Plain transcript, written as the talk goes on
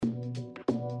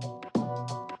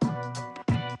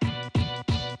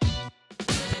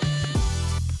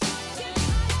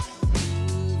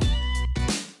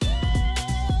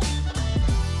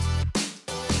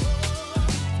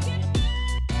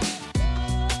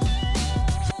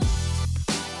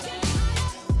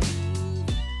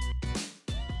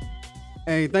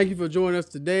Hey, thank you for joining us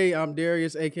today. I'm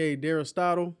Darius, aka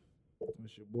Daristotle,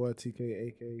 It's your boy TK,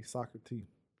 aka Soccer T.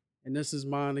 and this is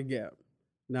Mind the Gap.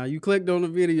 Now, you clicked on the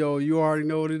video, you already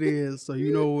know what it is, so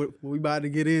you know what we about to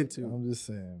get into. I'm just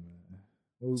saying, man.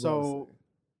 What we So, about to say?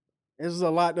 this is a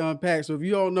lot to unpack. So, if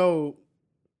you don't know,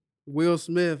 Will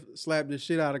Smith slapped the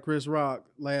shit out of Chris Rock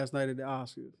last night at the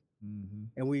Oscars,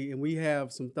 and we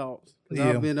have some thoughts. 'Cause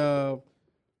Yeah.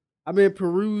 I've been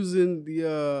perusing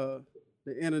the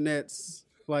internets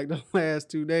for like the last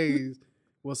 2 days,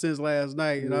 well, since last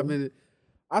night, and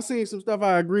I seen some stuff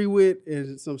I agree with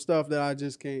and some stuff that I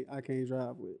just can't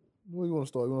drive with. Where you want to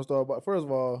start? You want to start about, first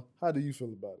of all, how do you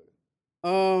feel about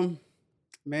it?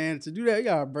 Man, to do that, you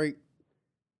gotta break.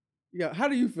 How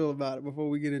do you feel about it before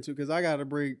we get into? Because I gotta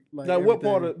break like. Now, what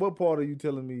everything. part are you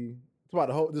telling me? It's about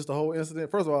the whole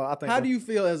incident. First of all, I think How do you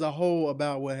feel as a whole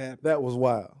about what happened? that was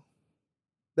wild.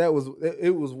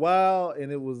 It was wild,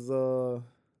 and it was I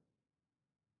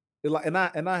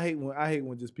hate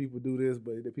when just people do this,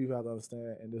 but the people have to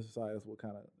understand in this society that's what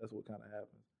kind of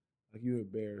happens. Like, you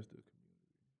embarrassed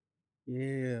the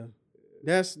Yeah,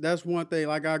 that's one thing.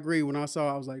 Like, I agree. When I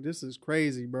saw, I was like, "This is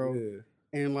crazy, bro." Yeah.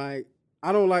 And like,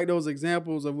 I don't like those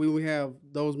examples of when we have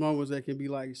those moments that can be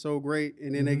like so great,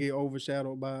 and then they get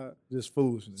overshadowed by Just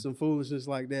foolishness. some foolishness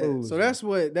like that. Foolishness. So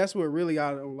that's what really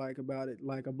I don't like about it.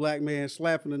 Like a black man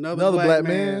slapping another Another black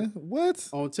man. What?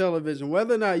 on television,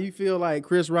 whether or not you feel like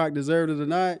Chris Rock deserved it or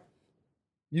not.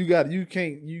 You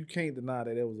can't deny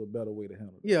that there was a better way to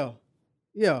handle it.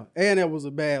 Yeah, and it was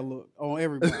a bad look on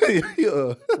everybody.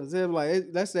 Yeah. Cause they're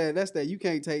like, that's that you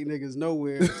can't take niggas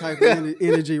nowhere type of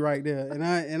energy right there, and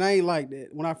I ain't like that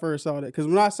when I first saw that. Because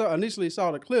when I initially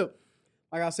saw the clip,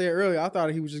 like I said earlier, I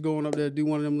thought he was just going up there to do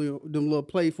one of them little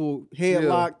playful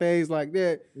headlock things like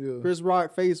that. Yeah. Chris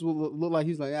Rock face would look like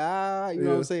he's like, you know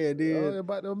what I'm saying? Then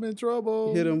About them in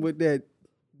trouble. hit him with that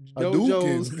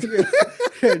Hadouken.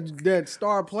 JoJo's that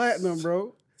Star Platinum,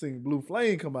 bro. Seen Blue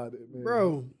Flame come out there, man.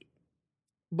 Bro.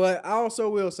 But I also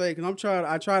will say, because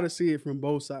I try to see it from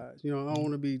both sides. You know, I don't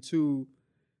want to be too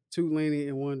lenient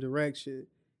in one direction.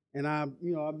 And I've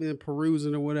been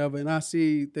perusing or whatever, and I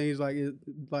see things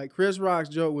like Chris Rock's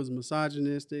joke was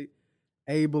misogynistic,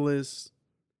 ableist,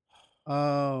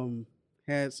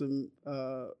 had some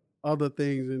other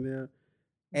things in there.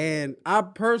 And I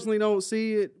personally don't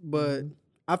see it, but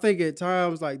I think at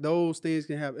times like those things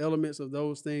can have elements of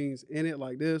those things in it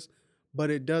like this, but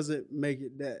it doesn't make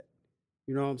it that.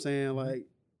 You know what I'm saying? Like,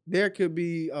 there could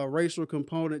be a racial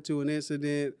component to an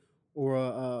incident or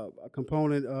a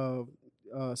component of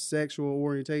sexual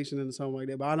orientation and something like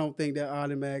that, but I don't think that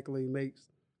automatically makes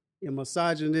it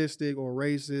misogynistic or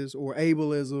racist or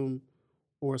ableism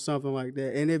or something like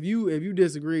that. And if you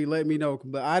disagree, let me know.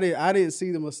 But I didn't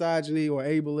see the misogyny or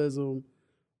ableism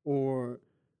or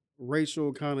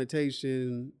racial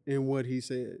connotation in what he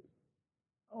said.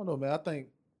 I don't know, man. I think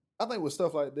with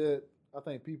stuff like that, I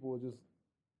think people are just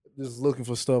looking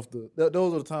for stuff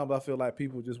those are the times I feel like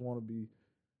people just want to be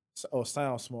or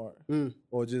sound smart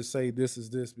or just say this is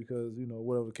this because,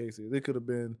 whatever the case is. It could have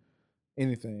been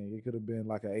anything. It could have been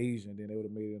like an Asian, then they would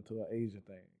have made it into an Asian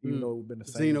thing. Even though it would have been the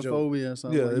same xenophobia joke. or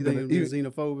something. Yeah, like, you think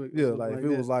xenophobic? Yeah, like if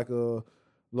it was like a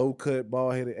low-cut,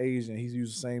 bald-headed Asian, he's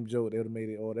used the same joke, they would have made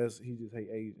it, he just hate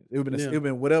Asians. It would have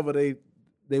been whatever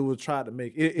they would try to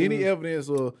make. Any evidence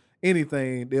or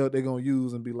anything they're going to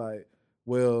use and be like,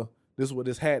 well, this is what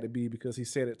this had to be because he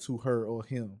said it to her or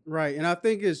him. Right. And I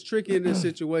think it's tricky in this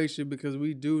situation because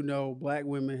we do know black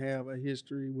women have a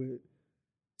history with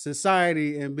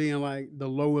society and being like the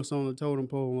lowest on the totem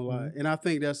pole in life. And I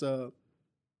think that's a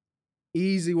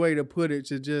easy way to put it,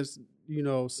 to just,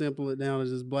 simple it down as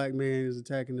this black man is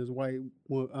attacking this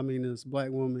this black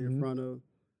woman in front of,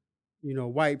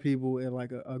 white people at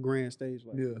like a grand stage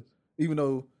like this. Even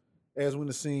though, as when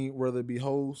the scene, whether it be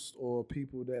hosts or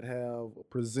people that have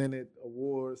presented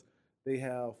awards, they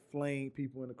have flamed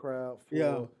people in the crowd for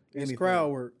anything. It's crowd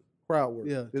work.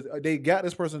 Yeah. They got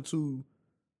this person to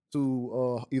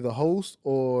either host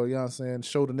or,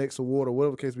 show the next award or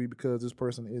whatever the case be because this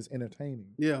person is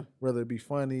entertaining. Yeah. Whether it be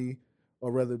funny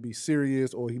or whether it be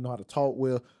serious or he know how to talk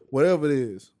well, whatever it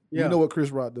is. Yeah. You know what Chris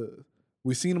Rock does.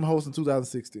 We seen him host in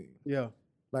 2016. Yeah.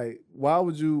 Like,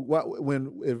 what's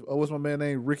my man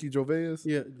name? Ricky Gervais?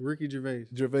 Yeah, Ricky Gervais.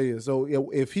 Gervais. So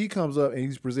if he comes up and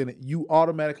he's presenting, you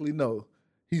automatically know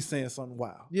he's saying something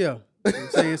wild. Yeah, he's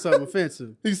saying something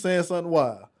offensive. He's saying something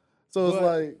wild. So it's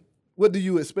like, what do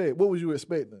you expect? What was you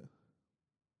expecting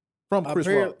from Chris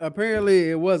Rock? Apparently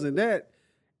it wasn't that.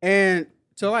 And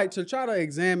to try to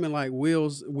examine like Will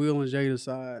and Jada's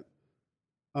side,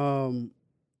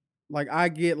 like I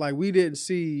get like we didn't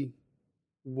see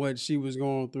what she was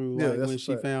going through, Yeah, like that's when a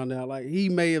she fact. found out. Like he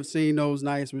may have seen those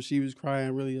nights when she was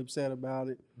crying, really upset about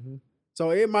it. Mm-hmm. So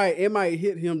it might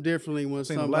hit him differently when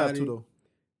Seen him live somebody. too, though.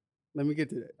 Let me get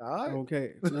to that. All right.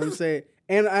 Okay. You know what I'm saying?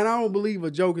 And I don't believe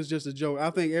a joke is just a joke. I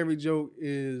think every joke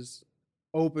is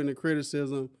open to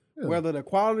criticism. Yeah. Whether the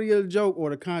quality of the joke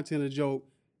or the content of the joke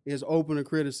is open to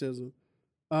criticism.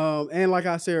 And like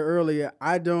I said earlier,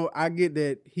 I get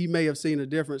that he may have seen a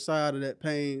different side of that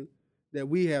pain that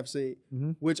we have seen,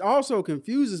 which also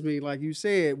confuses me. Like you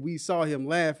said, we saw him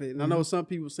laughing. And I know some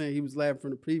people saying he was laughing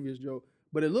from the previous joke,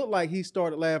 but it looked like he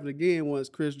started laughing again once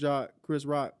Chris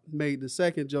Rock made the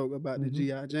second joke about the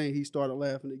G.I. Jane. He started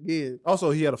laughing again.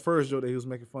 Also, he had a first joke that he was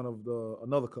making fun of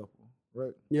another couple,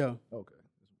 right? Yeah. Okay.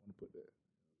 Just want to put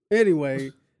that.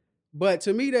 Anyway, but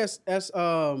to me, that's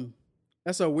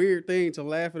a weird thing to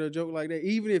laugh at a joke like that.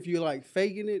 Even if you're like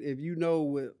faking it, if you know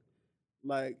what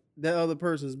like that other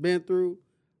person's been through,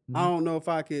 I don't know if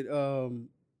I could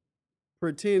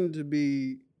pretend to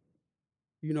be,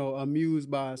 amused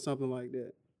by something like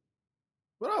that.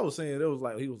 But I was saying it was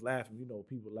like he was laughing.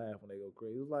 People laugh when they go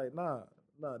crazy. It was like, nah,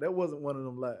 that wasn't one of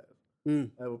them laughs. Like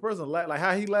if a person laugh, like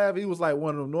how he laughed, he was like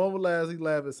one of them normal laughs. He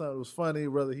laughed at something that was funny,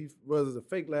 whether it's a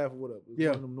fake laugh or whatever. It was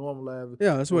one of them normal laughs.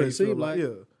 Yeah, that's what it seemed like.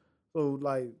 Yeah. So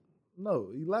like, no,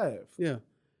 he laughed. Yeah.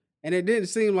 And it didn't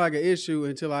seem like an issue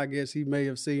until I guess he may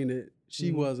have seen that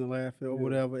she wasn't laughing or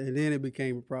whatever, and then it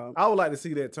became a problem. I would like to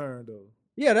see that turn though.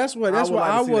 Yeah, that's what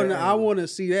I want to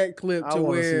see that clip to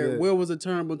where was the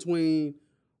turn between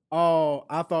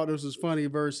I thought this was funny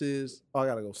versus I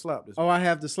gotta go slap this. I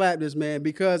have to slap this man.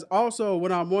 Because also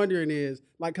what I'm wondering is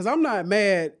like, because I'm not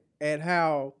mad at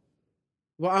how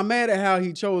I'm mad at how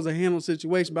he chose to handle the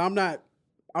situation, but I'm not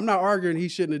arguing he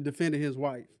shouldn't have defended his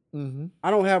wife. I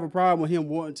don't have a problem with him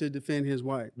wanting to defend his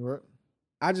wife. Right.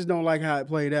 I just don't like how it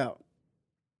played out.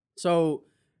 So,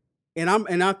 and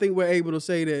I think we're able to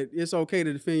say that it's okay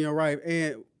to defend your wife,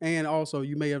 and also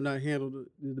you may have not handled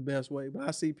it the best way. But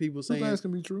I see people saying things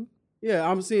can be true. Yeah,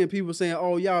 I'm seeing people saying,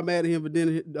 "Oh, y'all mad at him for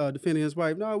defending his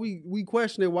wife." No, we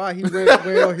questioning why he ran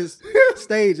on his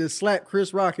stage and slapped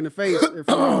Chris Rock in the face in front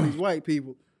of all these white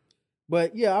people.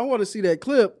 But yeah, I want to see that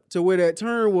clip to where that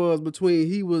turn was between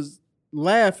he was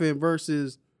laughing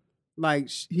versus like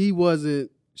she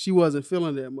wasn't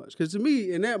feeling that much. Because to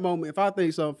me, in that moment, if I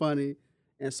think something funny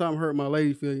and something hurt my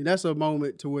lady feeling, that's a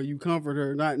moment to where you comfort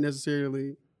her, not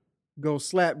necessarily go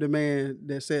slap the man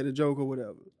that said the joke or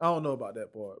whatever. I don't know about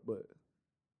that part, but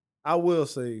I will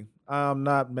say I'm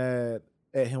not mad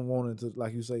at him wanting to,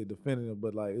 like you say, defending him.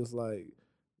 But like it's like,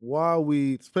 why are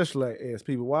we, especially like as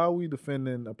people, why are we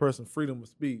defending a person's freedom of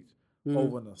speech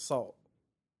over an assault?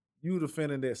 You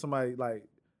defending that somebody like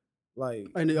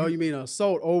and you mean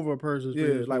assault over a person's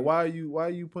freedom of speech? Like why are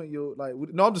you putting your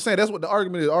no, I'm just saying that's what the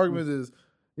argument is. The argument is,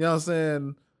 you know what I'm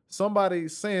saying, somebody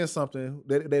saying something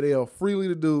that they are freely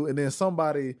to do, and then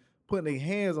somebody putting their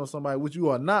hands on somebody which you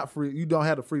are not free, you don't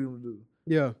have the freedom to do.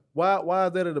 Yeah. Why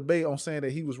is that a debate on saying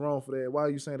that he was wrong for that? Why are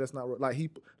you saying that's not right?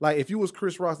 Like if you was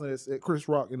Chris Rock in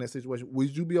that situation,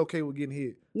 would you be okay with getting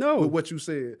hit? No. With what you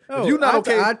said? No, if you not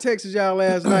okay, I texted y'all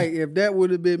last night. If that would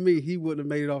have been me, he wouldn't have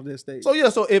made it off that stage. So yeah,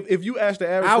 so if you ask the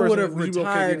average person, I would have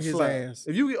retired his ass.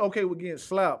 If you get okay with getting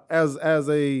slapped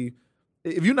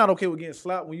if you're not okay with getting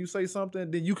slapped when you say something,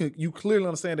 then you clearly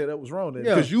understand that was wrong then,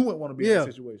 because you wouldn't want to be in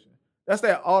that situation. That's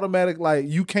that automatic, like,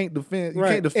 you can't defend. You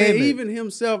can't defend and it. even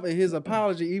himself in his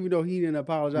apology, even though he didn't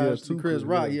apologize to Chris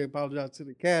Rock, he apologized to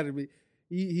the Academy.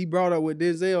 He brought up what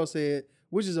Denzel said,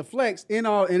 which is a flex in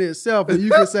itself. And you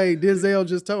can say Denzel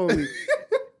just told me.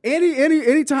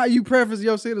 Anytime you preface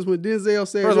your sentence when Denzel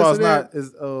said, first of all,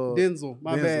 it's Denzel.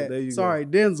 My Denzel, bad. Sorry,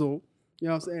 Denzel. You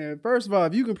know what I'm saying? First of all,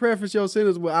 if you can preface your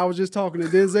sentence with "I was just talking to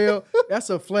Denzel," that's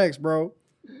a flex, bro.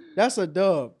 That's a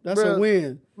dub. That's a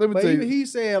win. Let me tell you. He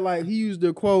said, like, he used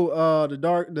the quote,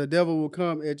 the devil will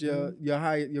come at your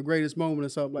greatest moment or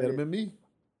something like that. That'd have been me.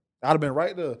 I'd have been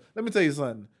right there. Let me tell you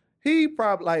something. He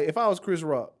probably, like, if I was Chris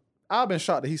Rock, I'd have been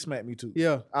shocked that he smacked me too.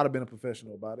 Yeah. I'd have been a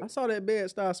professional about it. I saw that bed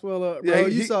start swell up, bro. Yeah,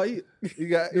 you saw the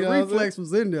reflex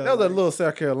was in there. That was a little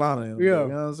South Carolina in him. Yeah. You know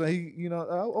what I'm saying?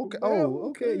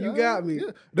 Okay. You got me.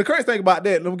 Yeah. The crazy thing about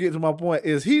that, let me get to my point,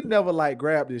 is he never, like,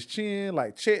 grabbed his chin,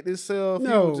 like, checked himself.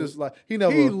 No. He was just like, he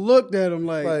never. He looked at him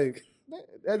like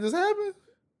that just happened?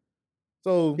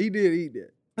 So. He did eat that.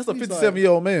 That's a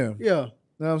 57-year-old man. Yeah. You know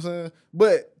what I'm saying?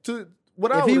 But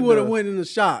if he would have went into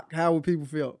shock, how would people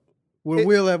feel? Would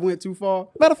Will have went too far?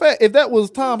 Matter of fact, if that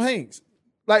was Tom Hanks,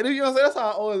 like, you know what I'm saying? That's how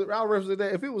I always represent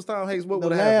that. If it was Tom Hanks, what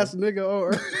would have happened? The last nigga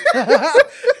or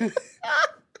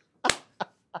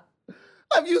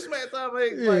like, you smack Tom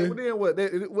Hanks, like, then what?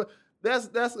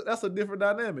 that's a different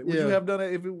dynamic. Would you have done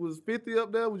that if it was 50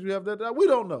 up there? Would you have done that? We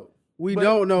don't know. We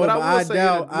don't know, but I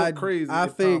doubt. I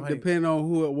think depending on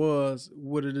who it was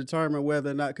would have determined whether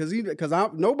or not because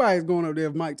nobody's going up there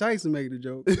if Mike Tyson made the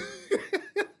joke.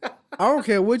 I don't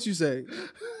care what you say.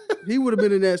 He would have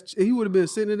been in that. He would have been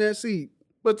sitting in that seat.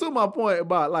 But to my point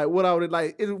about like what I would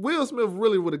like, Will Smith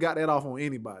really would have got that off on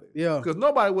anybody. Yeah, because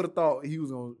nobody would have thought he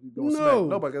was gonna smack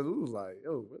nobody. Because it was like,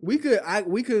 oh,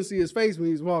 we couldn't see his face when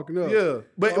he was walking up. Yeah,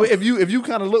 but if you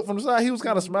kind of look from the side, he was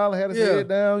kind of smiling, had his head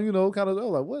down, kind of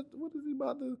like, what is he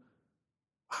about to?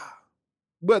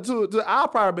 But to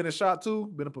I've probably been in shot too,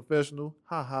 been a professional.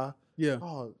 Yeah.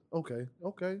 Oh, okay.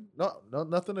 No,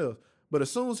 nothing else. But as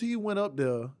soon as he went up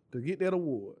there to get that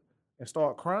award and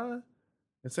start crying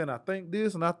and saying, I think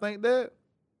this and I think that,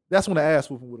 that's when the ass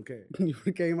whooping would have came.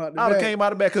 You came out the back. I would have came out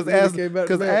the back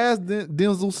because as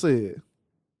Denzel said,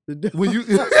 when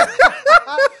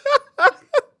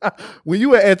you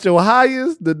were at your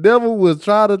highest, the devil was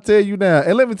trying to tear you down.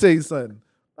 And let me tell you something.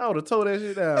 I would have tore that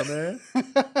shit down,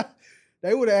 man.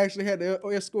 They would have actually had to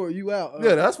escort you out.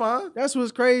 Yeah, that's fine. That's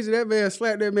what's crazy. That man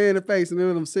slapped that man in the face and then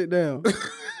let him sit down.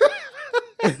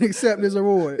 And accept his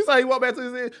award. It's like he walked back to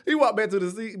his seat. He walked back to the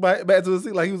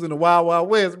seat like he was in the Wild Wild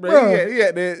West, bro. He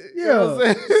had that. Yeah, you know what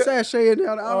I'm saying? Sashaying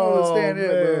down. I don't understand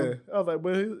that, bro. I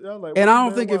was like, and I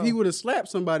don't think if he would have slapped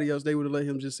somebody else, they would have let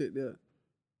him just sit there.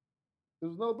 There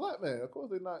was no black man. Of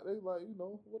course, they like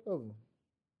whatever.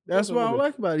 That's what I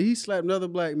like about it. He slapped another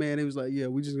black man. It was like, yeah,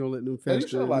 we just gonna let them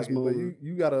fester in this moment. But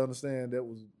you got to understand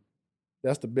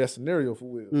that's the best scenario for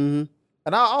Will. Mm-hmm.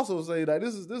 And I also say that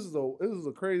this is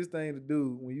a crazy thing to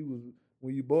do when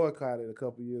you boycotted a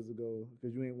couple years ago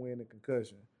because you ain't winning a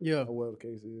concussion. Yeah. Or whatever the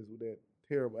case is with that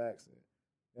terrible accident.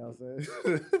 You know what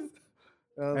I'm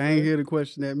saying? I ain't here to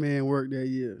question that man work that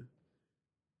year.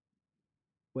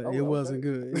 But it wasn't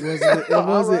good.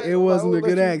 It wasn't a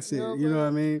good accident. You know what I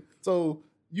mean? So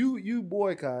you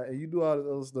boycott and you do all this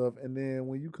other stuff, and then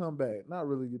when you come back, not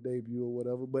really your debut or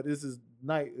whatever, but this is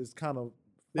night is kind of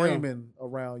framing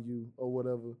around you or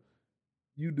whatever.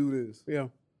 You do this. Yeah.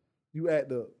 You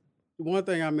act up. One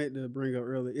thing I meant to bring up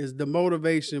earlier is the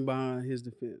motivation behind his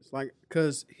defense. Like,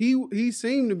 because he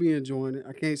seemed to be enjoying it.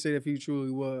 I can't say if he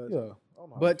truly was. Yeah.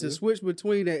 But to switch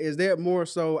between that, is that more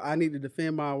so I need to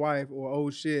defend my wife or, oh,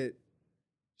 shit,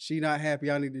 she not happy,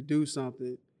 I need to do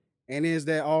something? And is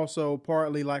that also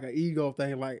partly like an ego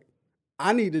thing? Like,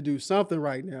 I need to do something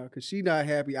right now because she not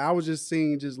happy. I was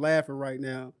just laughing right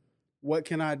now. What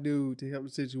can I do to help the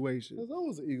situation? That's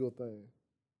always an ego thing.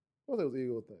 Of course, it was an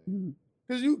ego thing.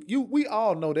 Because we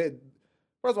all know that.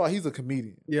 First of all, he's a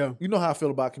comedian. Yeah, you know how I feel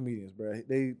about comedians, bro.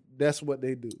 That's what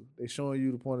they do. They showing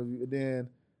you the point of view, and then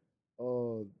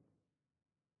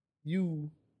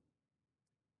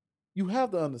you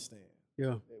have to understand.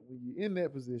 Yeah, that when you're in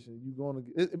that position,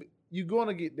 you're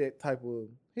gonna get that type of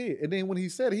hit. And then when he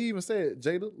even said,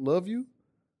 "Jada, love you,"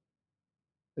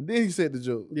 and then he said the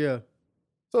joke. Yeah.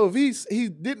 So if he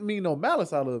didn't mean no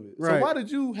malice out of it, right. So why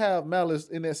did you have malice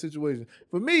in that situation?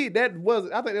 For me, I think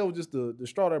that was just the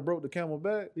straw that broke the camel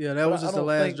back. Yeah, that was just the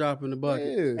last drop in the bucket.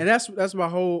 Yeah. And that's my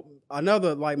whole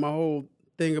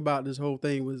thing about this whole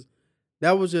thing was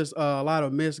that was just a lot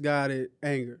of misguided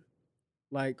anger.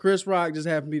 Like Chris Rock just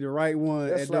happened to be the right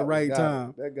one at the right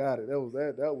time. That got it.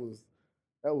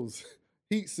 That was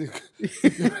heat sick.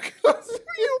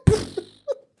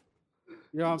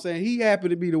 You know what I'm saying? He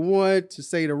happened to be the one to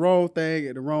say the wrong thing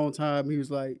at the wrong time. He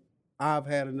was like, I've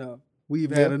had enough.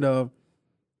 We've had enough.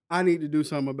 I need to do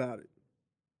something about it.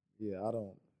 Yeah, I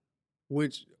don't.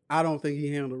 Which I don't think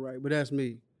he handled right, but that's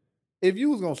me. If you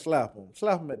was going to slap him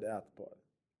at the after party.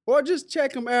 Or just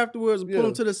check him afterwards and pull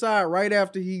him to the side right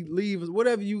after he leaves.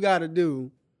 Whatever you got to do.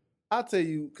 I'll tell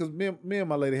you, because me and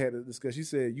my lady had a discussion. She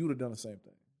said, you would have done the same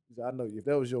thing. I know you. If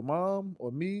that was your mom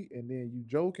or me, and then you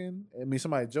joking,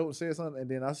 somebody joked, said something, and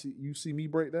then you see me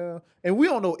break down, and we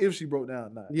don't know if she broke down or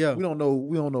not. Yeah, we don't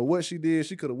know what she did.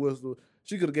 She could have whistled.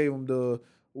 She could have gave him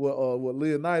what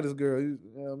Leonidas girl. You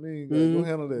know what I mean? Go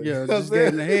handle that. Yeah, just gave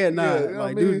him the head nod. Yeah,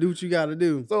 like do what you got to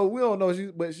do. So we don't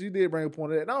know. But she did bring a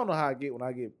point of that. And I don't know how I get when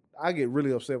I get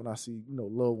really upset when I see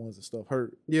loved ones and stuff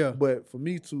hurt. Yeah. But for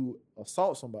me to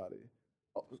assault somebody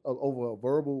over a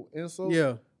verbal insult.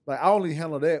 Yeah. Like, I only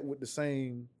handle that with the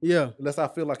same... Yeah. Unless I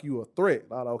feel like you a threat.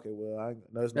 Like, okay, well,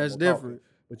 that's different. Talking.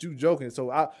 But you joking.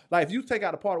 So, if you take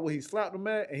out the part where he slapped him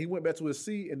at and he went back to his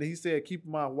seat and then he said, keep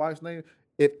my wife's name,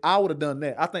 if I would have done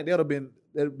that, I think that'd have been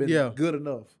good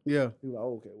enough. Yeah. He was like,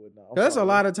 oh, okay, well, no. That's a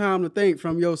lot of time to think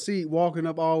from your seat, walking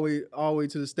up all the way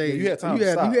to the stage. Yeah, you had time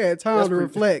You had time to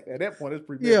reflect. At that point, it's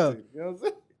premeditated. Yeah. You know what I'm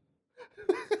saying?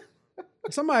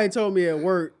 Somebody told me at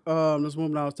work, this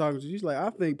woman I was talking to, she's like,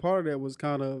 I think part of that was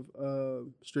kind of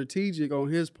strategic on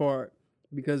his part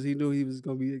because he knew he was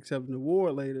going to be accepting the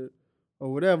award later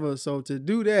or whatever. So to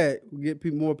do that, get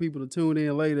more people to tune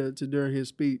in later to during his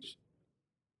speech,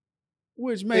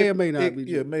 which may or may not be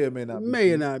true. Yeah, may or may not be may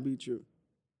true. or not be true.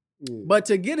 Yeah. But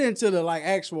to get into the like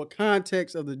actual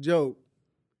context of the joke,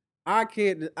 I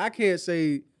can't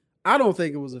say I don't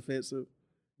think it was offensive.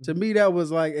 To me, that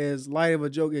was like as light of a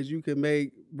joke as you could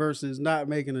make versus not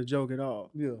making a joke at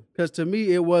all. Yeah. Because to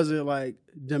me, it wasn't like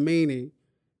demeaning.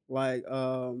 Like,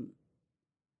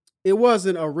 it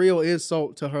wasn't a real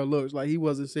insult to her looks. Like, he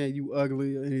wasn't saying you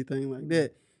ugly or anything like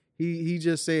that. He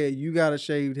just said, you got a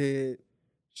shaved head.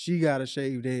 She got a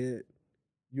shaved head.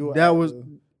 That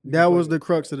was the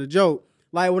crux of the joke.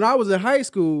 Like, when I was in high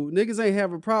school, niggas ain't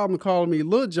have a problem calling me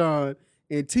Lil Jon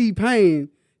and T-Pain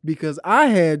because I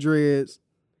had dreads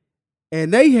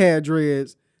and they had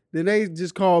dreads. Then they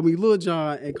just called me Lil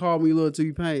Jon and called me Lil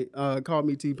T-Pain, called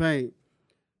me T-Pain.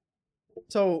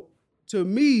 So to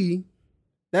me,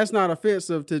 that's not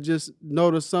offensive to just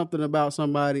notice something about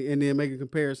somebody and then make a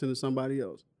comparison to somebody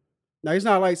else. Now, it's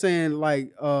not like saying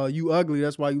like you ugly,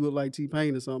 that's why you look like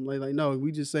T-Pain or something. Like no,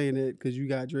 we just saying that because you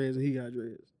got dreads and he got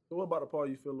dreads. So what about the part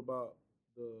you feel about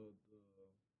the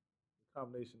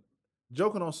combination?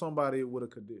 Joking on somebody with a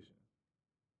condition.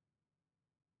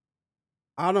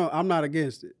 I'm not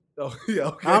against it. Oh, yeah,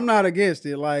 okay. I'm not against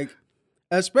it. Like,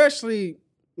 especially,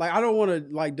 like, I don't want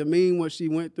to, like, demean what she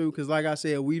went through because, like I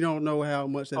said, we don't know how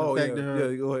much that affected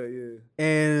her. Yeah, go ahead, yeah.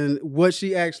 And what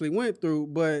she actually went through.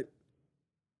 But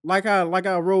like I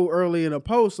wrote early in a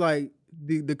post, like,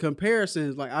 the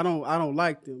comparisons, like, I don't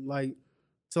like them. Like,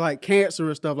 to, like, cancer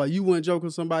and stuff. Like, you wouldn't joke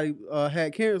when somebody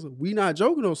had cancer. We not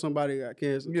joking on somebody got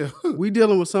cancer. Yeah. We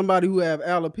dealing with somebody who have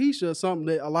alopecia, something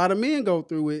that a lot of men go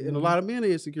through it and a lot of men are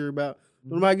insecure about.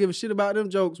 Nobody give a shit about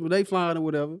them jokes when they flying or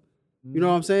whatever. You know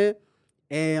what I'm saying?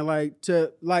 And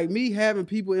like me having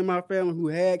people in my family who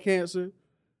had cancer,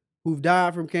 who've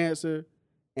died from cancer,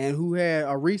 and who had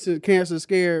a recent cancer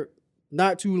scare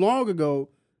not too long ago,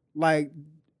 like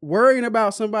worrying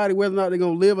about somebody whether or not they're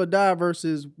gonna live or die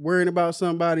versus worrying about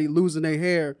somebody losing their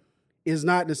hair is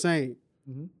not the same.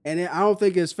 Mm-hmm. And I don't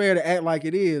think it's fair to act like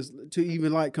it is to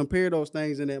even like compare those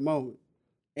things in that moment.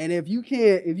 And if you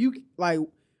like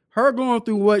her going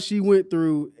through what she went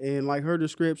through and like her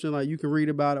description, like you can read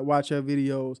about it, watch her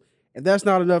videos. If that's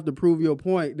not enough to prove your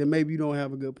point, then maybe you don't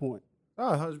have a good point.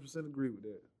 I 100% agree with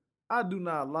that. I do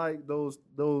not like those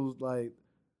like,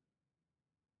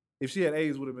 if she had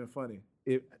AIDS, would have been funny.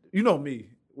 If you know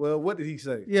me, well, what did he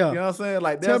say? Yeah, you know what I'm saying.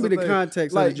 Like, tell me the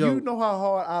context of the joke. You know how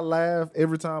hard I laugh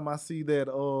every time I see that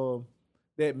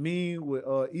that meme with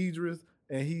Idris.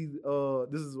 And he,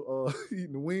 this is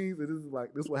eating the wings, and this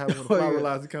is what happened when the fly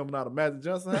realized he coming out of Magic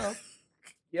Johnson's house.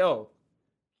 Yo,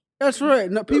 that's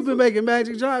right. No, people been making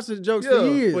Magic Johnson jokes for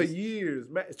years. For years,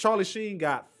 Charlie Sheen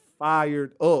got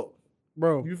fired up,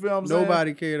 bro. You feel what I'm saying?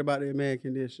 Nobody cared about their man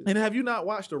condition. And have you not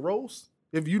watched the roast?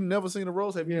 If you never seen the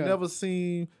roast, have you never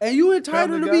seen? And you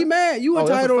entitled to be mad. You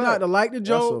entitled not to like the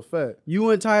joke. That's a fact.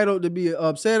 You entitled to be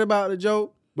upset about the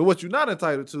joke. But what you're not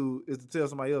entitled to is to tell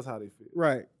somebody else how they feel.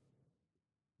 Right.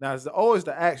 Now, it's always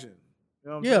the action. You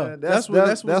know what I'm saying? That's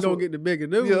what's going to get the bigger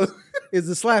news. Yeah. Is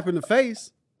the slap in the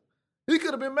face. He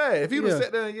could have been mad. If he would have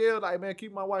sat there and yelled, like, man,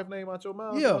 keep my wife's name out your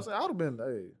mouth. You know what I'm saying? I would have been,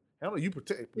 hey, I don't know, you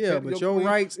protect but your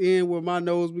rights end where my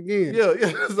nose begins. Yeah.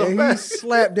 And he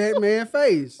slapped that man's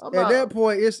face. At that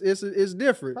point, it's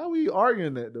different. How are we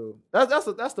arguing that, though?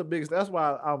 That's the biggest. That's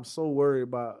why I'm so worried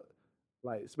about,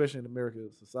 like, especially in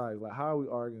American society. Like, how are we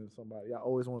arguing with somebody? I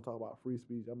always want to talk about free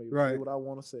speech. I mean, say what I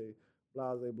want to say.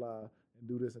 Blah, blah, blah, and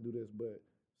do this and do this. But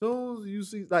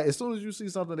as soon as you see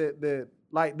something that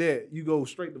like that, you go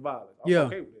straight to violence. I'm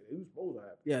okay with it. It was supposed to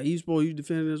happen. Yeah, you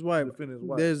defending his wife.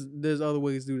 There's other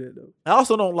ways to do that though. I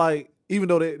also don't like, even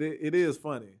though it is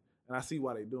funny, and I see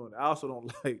why they're doing it. I also don't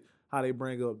like how they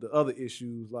bring up the other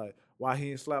issues, like why he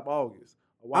didn't slap August.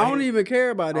 I don't even care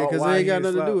about that because it ain't got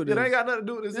nothing to do with this. It ain't got nothing to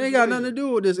do with this. It ain't got nothing to do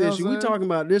with this issue. We talking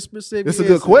about this specific. It's a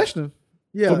good question.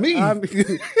 Yeah, for me.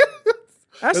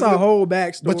 That's a whole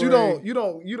backstory. But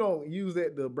you don't use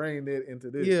that to bring that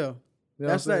into this. Yeah. You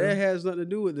know that has nothing to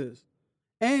do with this.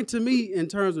 And to me, in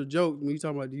terms of jokes, when you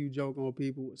talking about do you joke on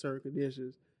people with certain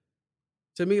conditions,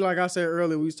 to me, like I said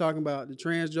earlier, we was talking about the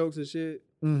trans jokes and shit.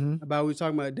 Mm-hmm. We was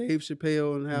talking about Dave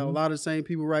Chappelle and how a lot of the same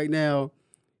people right now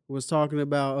was talking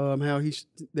about how he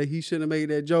shouldn't have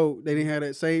made that joke. They didn't have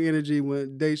that same energy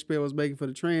when Dave Chappelle was making for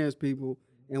the trans people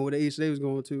and what age they was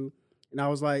going to. And I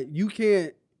was like, you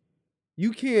can't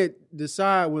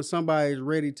decide when somebody is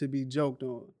ready to be joked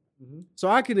on. Mm-hmm. So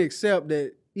I can accept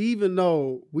that even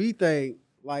though we think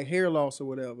like hair loss or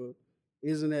whatever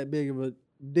isn't that big of a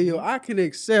deal, I can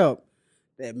accept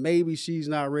that maybe she's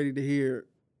not ready to hear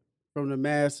from the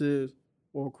masses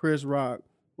or Chris Rock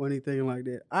or anything like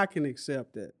that. I can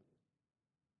accept that.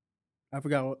 I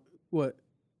forgot what.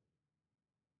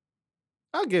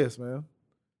 I guess, man.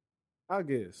 I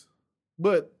guess.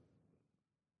 But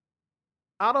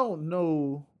I don't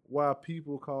know why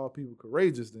people call people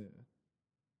courageous then.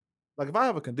 Like if I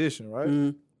have a condition, right?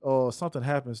 Mhm. Or something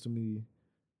happens to me,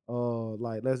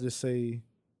 like let's just say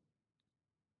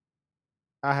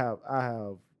I have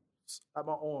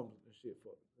my arms and shit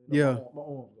fucked. Yeah. My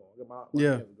arms gone. My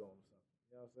Yeah. hands are gone or something.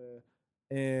 You know what I'm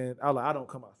saying? And I don't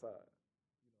come outside.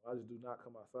 I just do not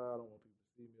come outside. I don't want people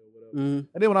to see me or whatever. Mhm.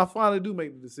 And then when I finally do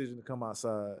make the decision to come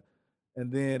outside,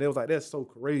 and then they was like, "That's so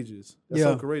courageous. That's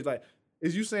so Yeah. courageous." Like,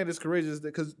 is you saying it's courageous?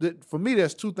 Because for me,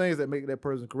 there's two things that make that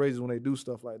person courageous when they do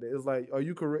stuff like that. It's like, are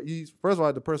you courageous? First of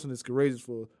all, the person is courageous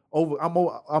for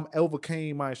I'm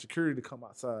overcame my insecurity to come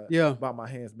outside. Yeah. By my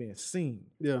hands being seen.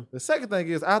 Yeah. The second thing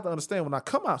is I have to understand when I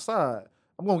come outside,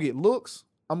 I'm gonna get looks.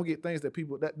 I'm gonna get things that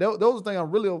people those are things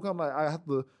I'm really overcome. Like I have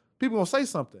to, people gonna say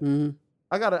something. Mm-hmm.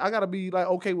 I gotta be like,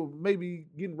 okay, well, maybe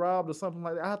getting robbed or something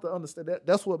like that. I have to understand that.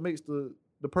 That's what makes the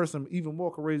person even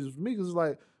more courageous for me. Because it's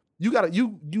like you gotta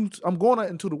I'm going out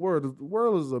into the world. The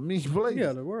world is a mean place.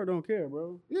 Yeah, the world don't care,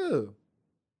 bro. Yeah.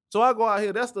 So I go out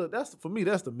here. That's for me.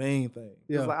 That's the main thing.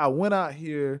 Yeah. It's like I went out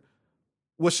here.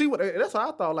 Well, that's how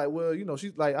I thought. Like, well, you know,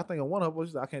 she's like, I think on one of her,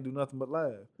 she's like, I can't do nothing but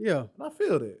laugh. Yeah. And I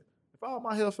feel that. If all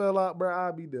my hair fell out, bro,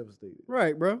 I'd be devastated.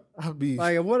 Right, bro. I'd be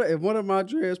like if one of my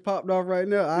dreads popped off right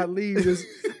now, I'd leave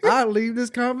this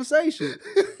conversation.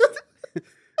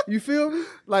 You feel me?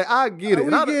 Like I get it.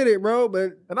 We get it, bro.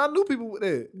 But I knew people with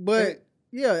that. But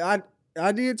yeah,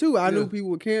 I did too. I knew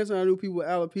people with cancer. I knew people with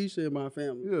alopecia in my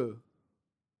family. Yeah.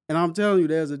 And I'm telling you,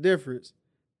 there's a difference.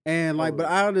 And like, but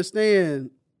I understand,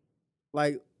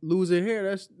 like losing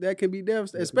hair, that can be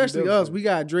devastating. Especially us. We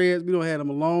got dreads. We don't have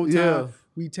them a long time. Yeah.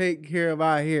 We take care of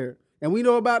our hair. And we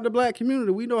know about the black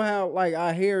community. We know how like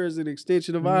our hair is an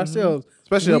extension of ourselves.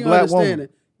 Especially a black woman.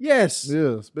 Yes.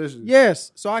 Yeah, especially.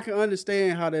 Yes. So I can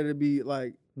understand how that'd be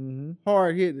like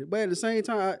hard hitting. But at the same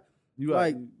time, you out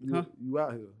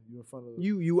here. You in front of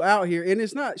you out here. And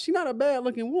she's not a bad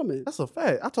looking woman. That's a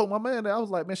fact. I told my man that I was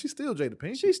like, man, she's still Jada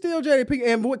Pinkett. She's still Jada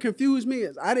Pinkett. And what confused me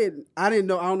is I didn't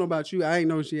know, I don't know about you, I didn't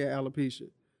know she had alopecia.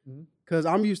 Because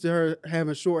I'm used to her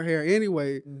having short hair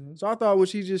anyway. So I thought when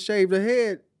she just shaved her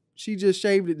head, she just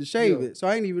shaved it to shave it. So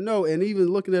I didn't even know. And even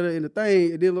looking at her in the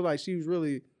thing, it didn't look like she was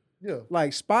really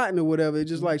like spotting or whatever. It's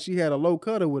just like she had a low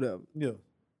cut or whatever. Yeah.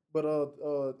 But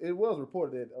it was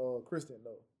reported that Chris didn't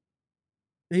know.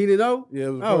 He didn't know? Yeah, it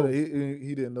was reported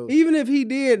he didn't know. Even if he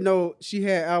did know she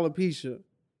had alopecia,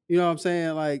 you know what I'm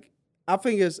saying? Like I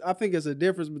think it's a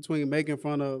difference between making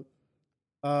fun of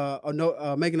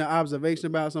making an observation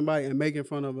about somebody and making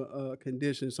fun of a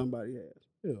condition somebody has.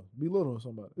 Yeah, belittling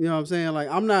somebody. You know what I'm saying? Like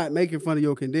I'm not making fun of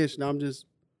your condition. I'm just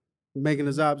making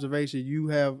this observation. You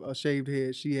have a shaved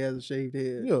head. She has a shaved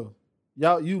head.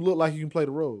 Yeah, you look like you can play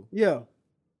the role. Yeah.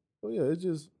 So yeah, it's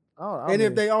just. I mean,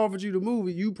 if they offered you the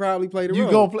movie, you probably play the role. You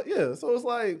gonna play? Yeah. So it's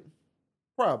like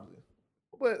probably,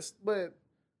 but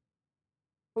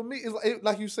for me, it's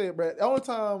like you said, Brad. The only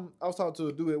time I was talking to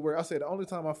a dude at work, I said the only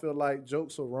time I feel like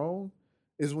jokes are wrong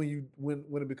is when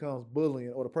it becomes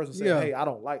bullying or the person saying, "Hey, I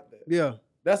don't like that." Yeah.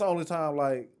 That's the only time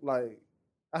like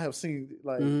I have seen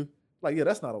like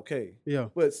that's not okay. Yeah.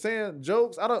 But saying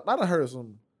jokes, I done heard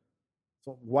some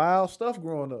wild stuff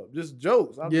growing up. Just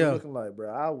jokes. I'm just looking like,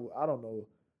 bro, I don't know.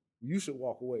 You should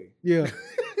walk away. Yeah.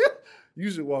 You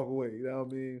should walk away. You know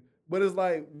what I mean? But it's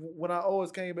like when I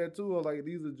always came back to it, I was like,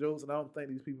 these are jokes, and I don't think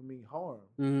these people mean harm.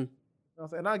 You know what I'm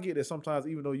saying? And I get that sometimes,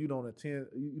 even though you don't intend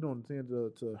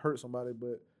to hurt somebody,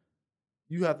 but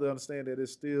you have to understand that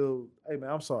it's still, hey man,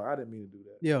 I'm sorry, I didn't mean to do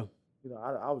that. Yeah. You know,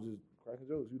 I was just cracking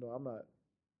jokes. You know, I'm not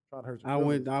trying to hurt you.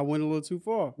 I went a little too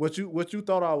far. What you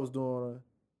thought I was doing,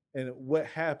 and what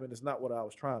happened is not what I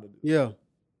was trying to do. Yeah. You know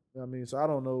what I mean? So I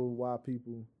don't know why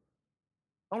people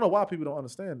don't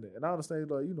understand that. And I understand,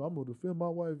 like, you know, I'm gonna defend my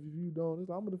wife if you don't. I'm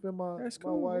gonna defend my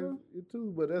wife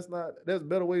too. But there's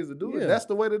better ways to do it. That's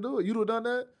the way to do it. You'd have done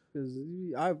that? Because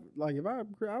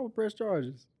I would press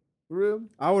charges. For real?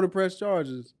 I would have pressed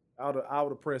charges. I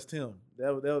would have pressed him.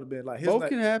 That would have been like his both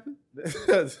can happen.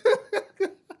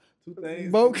 Two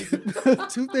things.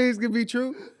 Two things can be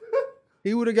true.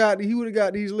 He would have got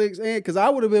these licks, and because I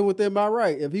would have been within my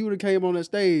right if he would have came on that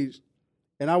stage.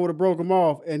 And I would have broke him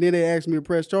off, and then they asked me to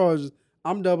press charges.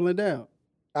 I'm doubling down.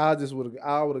 I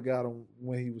would have got him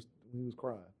when he was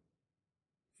crying.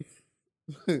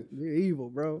 You're evil,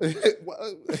 bro.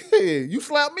 Hey, you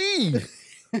slapped me.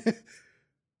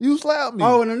 You slapped me.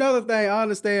 Oh, and another thing, I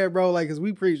understand, bro, like, because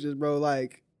we preach this, bro,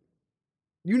 like,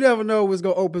 you never know what's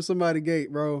going to open somebody's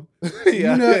gate, bro.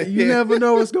 You never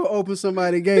know what's going to open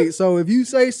somebody's gate. So if you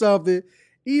say something,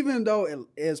 even though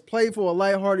as playful or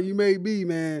lighthearted you may be,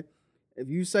 man, if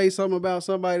you say something about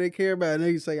somebody they care about and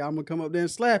they say, I'm going to come up there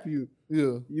and slap you,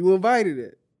 you invited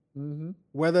it. Mm-hmm.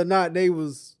 Whether or not they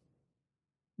was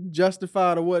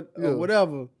justified or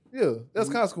whatever. Yeah, that's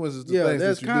consequences to things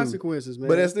there's that you consequences, do. man.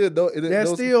 But that's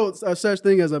still a such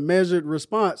thing as a measured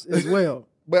response as well.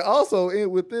 But also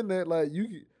within that, like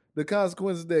the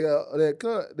consequences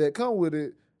that come with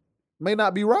it may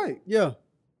not be right. Yeah,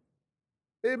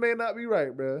 it may not be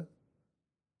right, bro.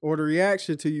 Or the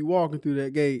reaction to you walking through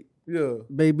that gate,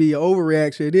 may be an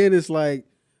overreaction. Then it's like,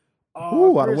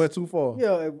 oh, I went too far.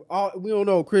 Yeah, we don't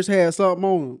know. Chris had something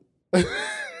on him.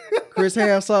 Chris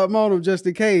had something on him just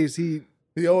in case He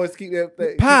always keep that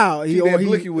thing. Pow! He hit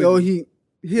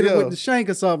him with the shank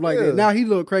or something like that. Now he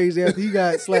look crazy after he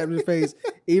got slapped in the face,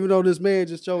 even though this man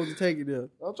just chose to take it there.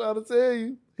 I'm trying to tell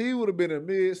you, he would have been in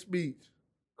mid-speech,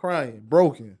 crying,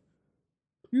 broken.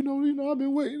 You know, I've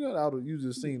been waiting. You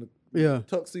just seen the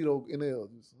tuxedo in there.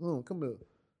 Just, come here.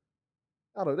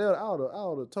 I would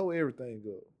have told everything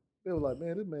up. They were like,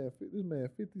 man, this man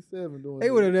 57 doing. They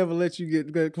would have never let you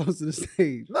get close to the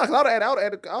stage. Nah, cause I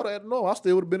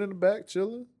still would have been in the back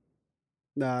chilling.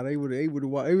 Nah, you would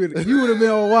have been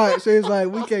on watch. It's like,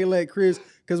 we can't let Chris,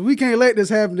 because we can't let this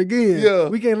happen again. Yeah.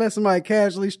 We can't let somebody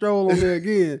casually stroll on there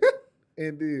again.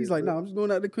 Indeed. He's like, no, I'm just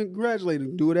going out to congratulate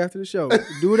him. Do it after the show. Nah,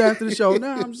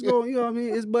 I'm just going, you know what I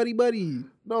mean? It's buddy.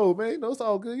 No, man, no, it's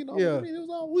all good. You know, yeah. I mean, it was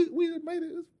all, we made it.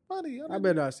 It's funny. I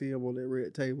better not see him on that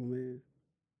red table, man.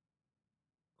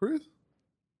 Chris?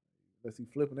 Unless he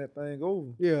flipping that thing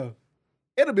over. Yeah.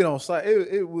 It'd be on site.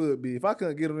 It would be. If I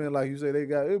couldn't get them in like you say they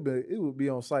got, it would be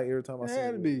on site every time I see it. It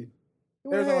had to be.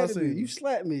 Every time I see it. You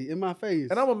slapped me in my face.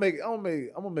 And I'm gonna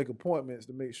make appointments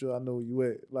to make sure I know where you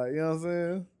at. Like, you know what I'm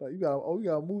saying? Like, you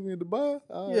got a movie in Dubai?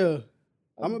 Yeah.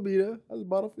 I'm gonna be there. I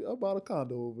bought a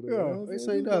condo over there. Yeah, you know they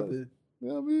say nothing. You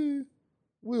know what I mean?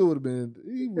 Will would have been.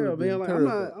 He would have been. Like,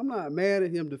 I'm not mad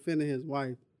at him defending his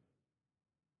wife.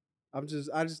 I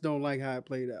just don't like how it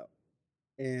played out.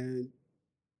 And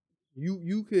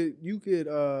you could end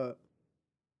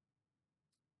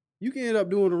up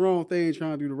doing the wrong thing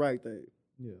trying to do the right thing.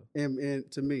 Yeah. And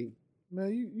to me,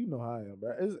 man, you know how I am,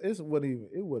 bro. It wasn't even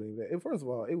that. First of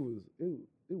all, it was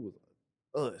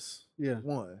us. Yeah.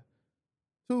 One.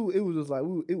 Two, it was just like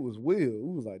it was Will.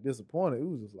 We was like disappointed. It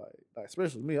was just like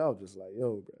especially me. I was just like,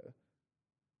 yo, bro.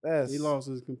 He lost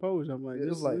his composure. I'm like,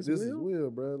 this is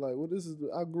Will, bro. Like, well, this is.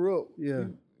 I grew up. Yeah.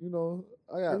 You know,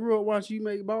 I grew up watching you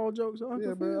make ball jokes.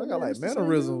 Yeah, man. I got like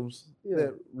mannerisms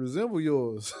that resemble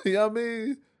yours. You know what I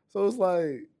mean? So it's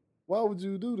like, why would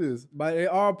you do this? But at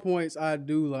all points, I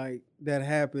do like that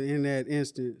happened in that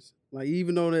instance. Like,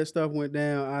 even though that stuff went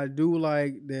down, I do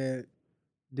like that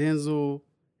Denzel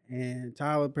and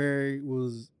Tyler Perry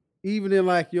was, even in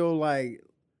like your like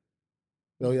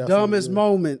dumbest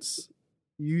moments,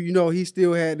 you know, he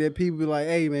still had that people be like,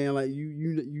 hey man, like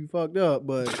you fucked up,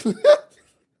 but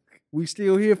we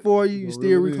still here for you. You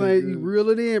still reclaim, you reel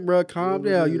it in, bro. Calm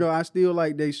down. You know, I still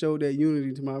like they showed that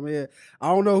unity to my man. I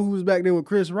don't know who was back there with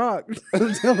Chris Rock.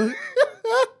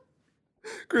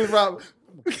 Chris Rock.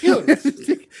 He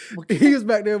was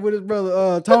back there with his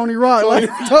brother Tony Rock. Like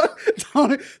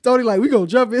Tony, like, we gonna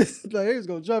jump his, like, he was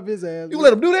gonna jump his ass. You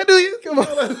let him do that, do you? Come on,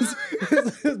 it's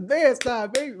dance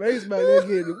time, baby. He's back there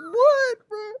getting what,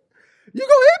 bro? You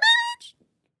gonna hit me, bitch?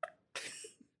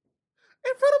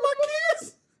 In front of my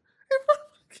kids?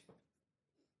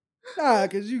 Nah,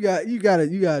 cause you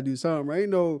gotta do something, right? Ain't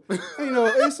no.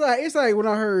 It's like when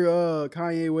I heard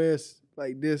Kanye West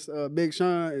like this Big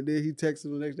Sean, and then he texted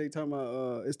him the next day talking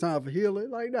about it's time for healing.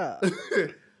 Like, nah.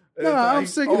 I'm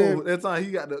sick of that. That time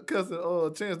he got the cussing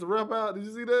chance to rap out. Did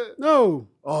you see that? No.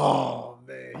 Oh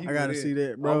man, I gotta see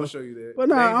that, bro. I'm gonna show you that. But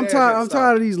nah, I'm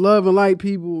tired of these love and light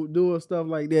people doing stuff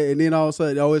like that, and then all of a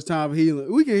sudden, it's time for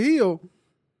healing. We can heal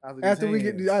after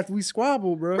we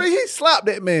squabble, bro. But he slapped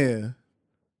that man.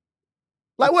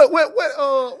 Like what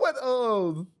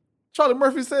Charlie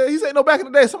Murphy said, he said, no, back in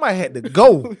the day, somebody had to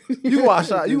go. You go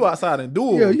outside and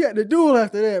duel. Yeah, you had to duel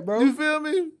after that, bro. You feel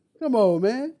me? Come on,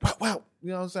 man. Wow. You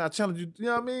know what I'm saying? I challenge you. You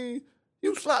know what I mean?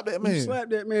 You slapped that man. You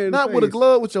slapped that man in Not the with a face.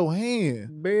 glove, with your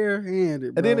hand.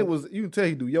 Bare-handed, bro. And then it was, you can tell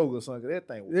he do yoga or something. That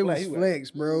thing was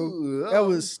flex, bro. That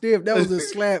was stiff. That was a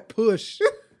slap push.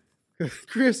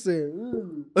 Chris said,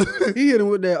 he hit him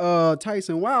with that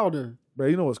Tyson Wilder. Bro,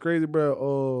 you know what's crazy,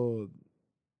 bro?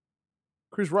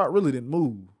 Chris Rock really didn't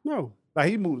move. No. Like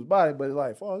he moved his body, but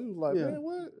like, he was like, man,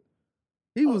 what?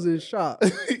 He was in shock.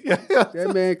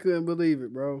 That man couldn't believe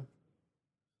it, bro.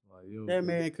 That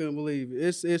man couldn't believe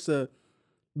it.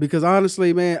 Because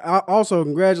honestly, man, also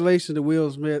congratulations to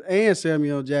Will Smith and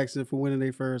Samuel Jackson for winning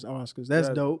their first Oscars. That's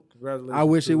dope. Congratulations. I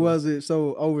wish it wasn't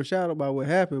so overshadowed by what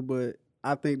happened, but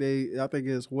I think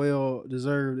it's well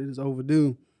deserved. It is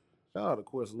overdue. Shout out to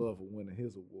Questlove for winning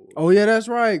his award. Oh yeah, that's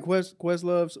right.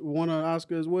 Questlove won an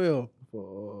Oscar as well.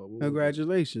 For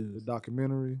congratulations. The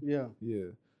documentary. Yeah.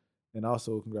 And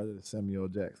also congratulations to Samuel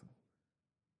Jackson.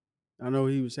 I know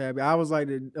he was happy. I was like,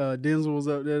 Denzel was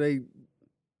up there.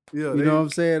 You know what I'm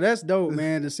saying? That's dope,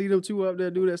 man. To see them two up there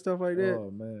do that stuff like that.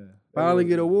 Oh man. Finally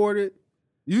get awarded.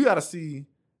 You got to see.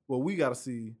 Well, we got to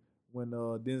see when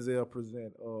Denzel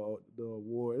present the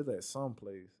award. It's at some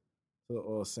place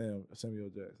to Samuel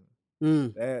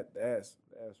Jackson. That's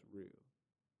real.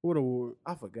 What award?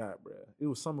 I forgot, bro. It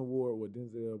was some award where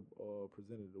Denzel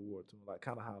presented the award to him, like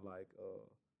kind of how like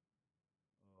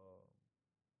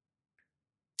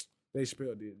Dave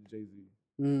Chappelle did in Jay-Z.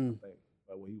 I think.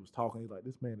 Like when he was talking, he's like,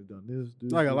 "This man had done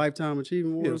this, like a Lifetime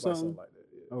Achievement Award or something like that."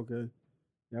 Yeah. Okay.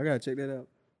 Yeah, I gotta check that out.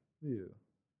 Yeah.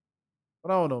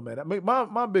 But I don't know, man.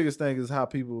 My biggest thing is how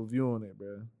people are viewing it,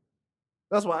 bro.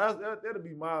 That's why that'll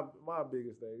be my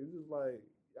biggest thing. It's just like,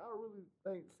 y'all really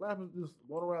think just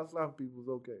going around slapping people is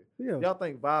okay? Yeah. Y'all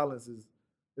think violence is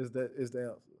the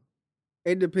answer?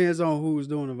 It depends on who's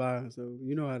doing the violence, so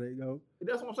you know how they go.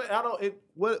 That's what I'm saying.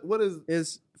 What is?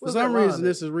 It's for some reason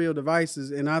this is real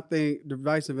divisive, and I think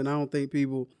divisive, and I don't think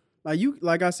people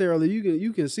like I said earlier.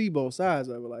 You can see both sides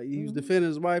of it. Like he was defending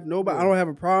his wife. Nobody. I don't have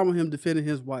a problem with him defending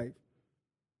his wife.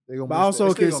 They gonna miss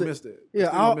that. They gonna miss that. Yeah,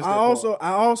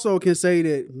 I also can say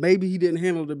that maybe he didn't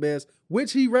handle the best,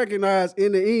 which he recognized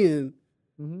in the end,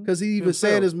 because he even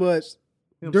said as much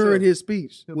during his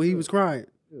speech when he was crying.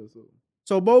 Yeah,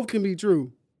 so both can be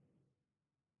true.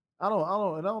 I don't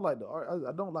like the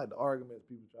arguments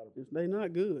people try to. They're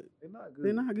not good.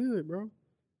 They're not good, bro.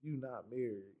 You not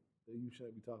married, so you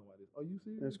shouldn't be talking about this. Are you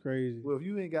serious? That's crazy. Well, if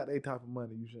you ain't got that type of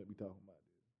money, you shouldn't be talking about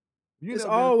this.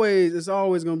 It's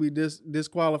always gonna be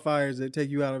disqualifiers that take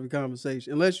you out of the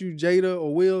conversation. Unless you Jada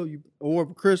or Will or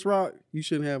Chris Rock, you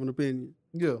shouldn't have an opinion.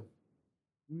 Yeah.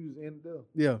 You just end it there.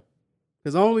 Yeah.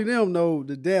 Because only them know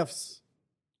the depths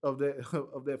of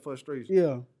that frustration.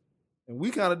 Yeah. And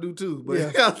we kind of do too. But you know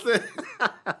what I'm saying?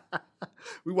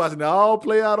 We watching it all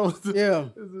play out on Yeah.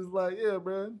 It's just like, yeah,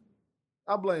 bro.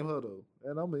 I blame her though.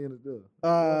 And I'm gonna end it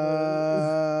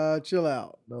there. Chill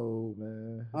out. No,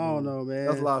 man. I don't know, man.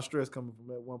 That's a lot of stress coming from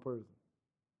that one person.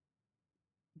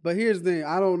 But here's the thing.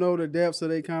 I don't know the depths of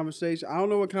their conversation. I don't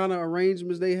know what kind of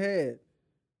arrangements they had.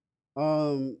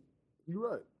 You're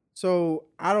right. So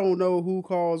I don't know who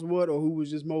caused what or who was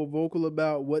just more vocal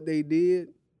about what they did.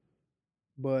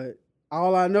 But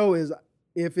all I know is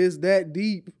if it's that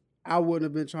deep, I wouldn't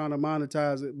have been trying to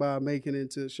monetize it by making it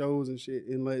into shows and shit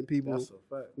and letting people. That's a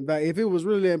fact. Like if it was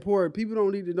really important, people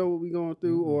don't need to know what we're going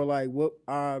through or like what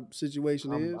our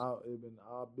situation is. It'd been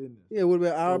our business. Yeah, it would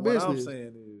have been our business. What I'm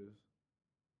saying is,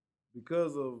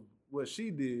 because of what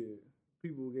she did,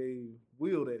 people gave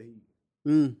Will that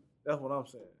heat. That's what I'm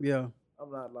saying. Yeah.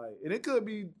 I'm not like, and it could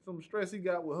be some stress he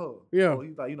got with her. Yeah. So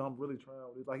he's like, I'm really trying.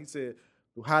 Like he said,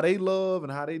 how they love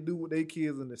and how they do with their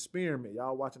kids in the experiment.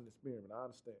 Y'all watching the experiment. I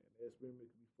understand. The experiment can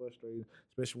be frustrating,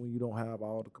 especially when you don't have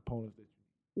all the components that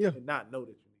you need. And not know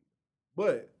that you need.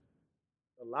 But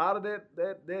a lot of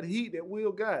that heat that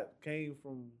Will got came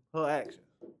from her actions.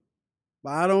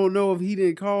 But I don't know if he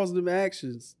didn't cause them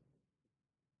actions.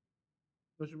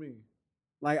 What you mean?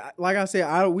 Like I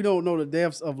said, we don't know the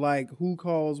depths of like who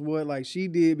caused what. Like she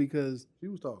did because she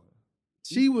was talking.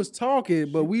 She was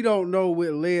talking, but we don't know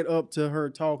what led up to her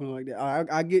talking like that.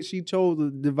 I get she chose to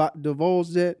divulge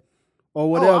that or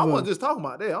whatever. I wasn't just talking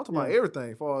about that. I'm talking about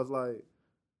everything as far as like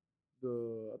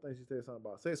I think she said something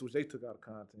about sex, which they took out of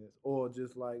context, or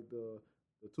just like the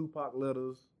Tupac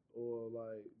letters, or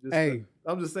like just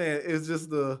I'm just saying it's just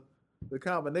the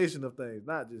combination of things,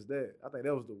 not just that. I think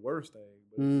that was the worst thing,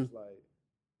 but it's just like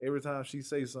every time she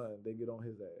say something, they get on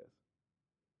his ass.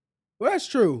 Well, that's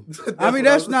true. I mean,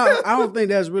 that's not. I don't think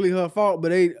that's really her fault,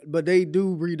 but they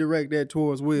do redirect that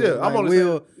towards Will. Yeah,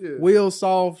 like, Will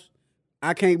soft.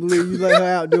 I can't believe you let her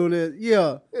out doing it.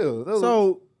 Yeah.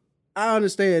 So I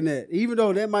understand that, even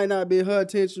though that might not be her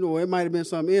intention, or it might have been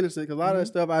something innocent. Because a lot of that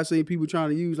stuff I've seen people trying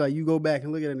to use, like you go back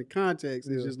and look at it in the context,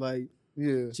 it's just like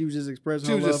Yeah. She was just expressing.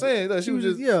 She was just saying. Like, she was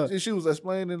just yeah. She was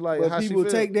explaining like but how people she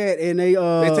take that and they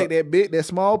take that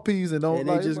small piece and don't. And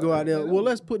like, they just go out there. Well,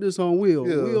 let's put this on Will.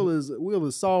 Yeah. Will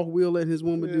is soft. Will let his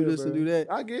woman do this and do that.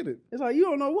 I get it. It's like you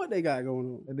don't know what they got going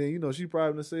on. And then she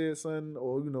probably said something,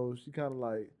 or she kind of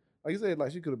like you said,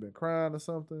 like she could have been crying or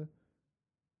something.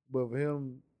 But for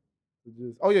him, to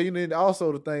just and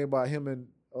also the thing about him and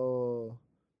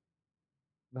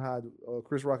how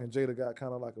Chris Rock and Jada got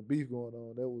kind of like a beef going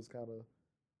on. That was kind of.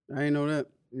 I ain't know that.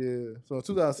 Yeah. So in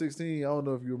 2016, I don't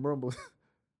know if you remember,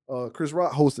 Chris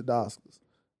Rock hosted the Oscars.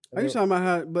 Are you talking about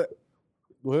how? But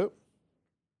go ahead.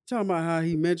 Talking about how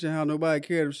he mentioned how nobody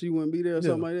cared if she wouldn't be there or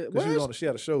something like that. Because she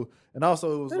had a show, and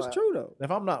also it was that's true though.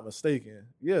 If I'm not mistaken,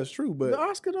 yeah, it's true. But the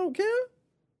Oscar don't care.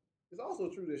 It's also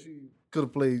true that she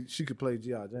could play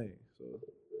G.I. Jane. So,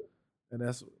 and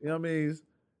that's what I mean.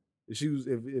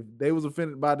 If they was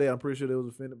offended by that, I'm pretty sure they was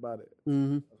offended by that.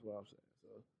 Mm-hmm. That's what I'm saying. So,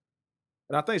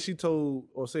 and I think she told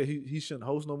or said he shouldn't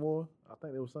host no more. I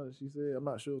think there was something she said. I'm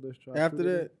not sure if that's true. After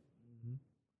that.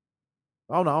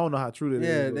 I don't know how true that is.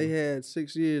 Yeah, they had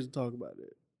 6 years to talk about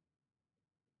that.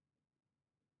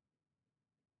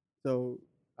 So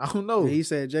I don't know. He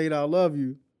said, "Jada, I love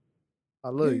you. I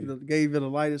love you." Gave it the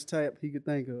lightest tap he could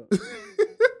think of.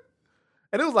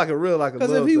 And it was like a real like a.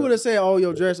 Because if he would have said, "Oh,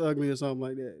 your dress ugly" or something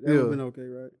like that, that would have been okay,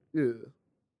 right? Yeah.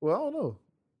 Well, I don't know.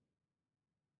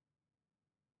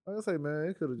 Like I say, man,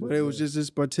 it could have. But it was just this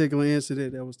particular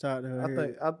incident that was tied to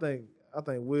her. I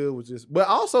think Will was just, but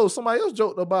also somebody else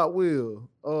joked about Will.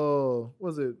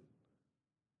 Was it?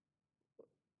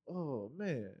 Oh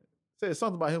man, said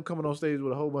something about him coming on stage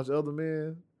with a whole bunch of other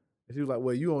men, and she was like,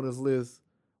 "Well, you on this list?"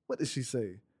 What did she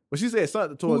say? Well, she said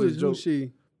something towards this joke. Who is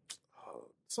she?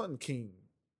 Something King.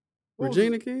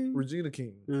 Regina King. Regina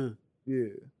King.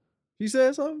 Yeah. She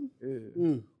said something.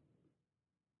 Yeah.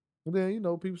 And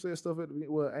then people said stuff at the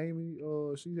beginning. Well, Amy,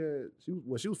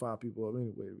 she was 5 people up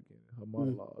anyway. Her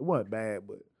monologue. It wasn't bad,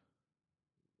 but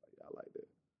I like that.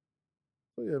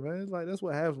 So yeah, man, it's like that's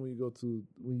what happens when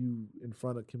you in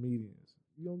front of comedians.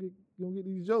 You don't get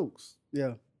these jokes.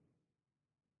 Yeah.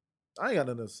 I ain't got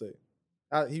nothing to say.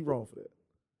 He wrong for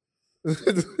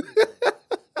that.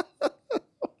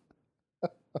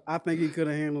 I think he could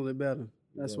have handled it better.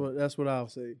 That's what I'll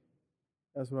say.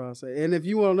 That's what I'll say. And if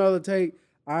you want another take,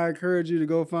 I encourage you to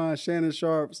go find Shannon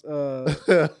Sharp's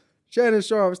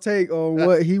take on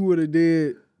what he would have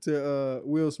did to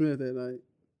Will Smith that night.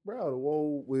 Bro, the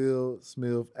whole Will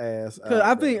Smith ass. But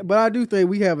I do think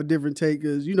we have a different take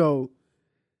because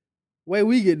way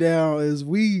we get down is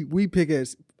we pick at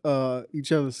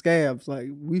each other's scabs. Like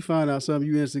we find out something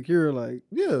you insecure. Like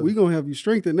we gonna help you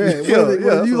strengthen that.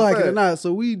 Whether you like it or not.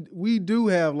 So we do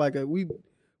have like we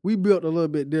built a little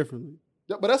bit differently.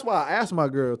 But that's why I asked my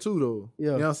girl too, though. Yeah.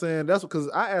 You know what I'm saying? That's because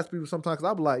I ask people sometimes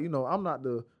because I be like, I'm not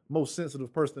the most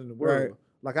sensitive person in the world. Right.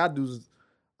 Like I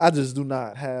just do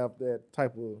not have that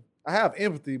type of. I have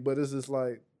empathy, but it's just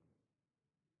like,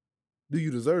 do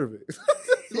you deserve it?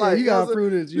 Like you gotta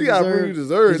prove that you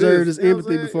deserve this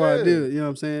empathy before I do it. You know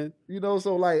what I'm saying?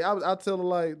 So like I tell her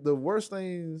like the worst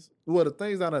things, the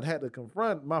things I done had to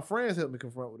confront. My friends helped me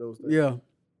confront with those things. Yeah.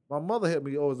 My mother helped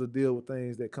me always to deal with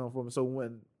things that come from me. So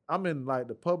when I'm in like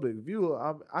the public view,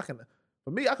 I can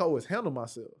always handle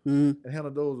myself and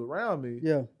handle those around me.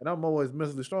 Yeah. And I'm always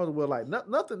mentally strong. Well, like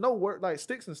nothing, no word, like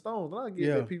sticks and stones. And I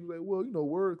get that people say, well,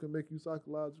 words can make you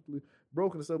psychologically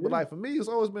broken and stuff. But like for me, it's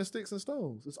always been sticks and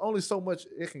stones. It's only so much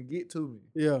it can get to me.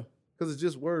 Yeah. Because it's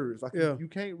just words. Like you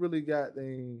can't really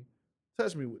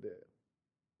touch me with that.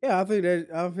 Yeah, I think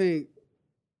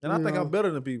And I think I'm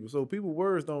better than people. So people's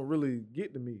words don't really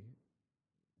get to me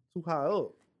too high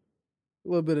up. A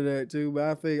little bit of that too, but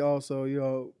I think also,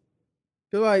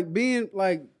 feel like being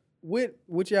like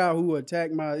with y'all who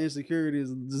attack my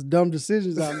insecurities, just dumb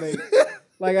decisions I make.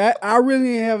 Like I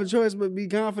really didn't have a choice but be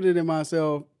confident in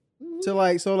myself to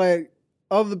like so like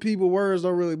other people's words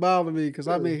don't really bother me because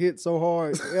I've been hit so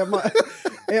hard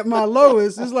at my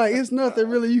lowest. It's like it's nothing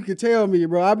really you can tell me,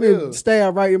 bro. I've been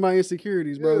stabbed right in my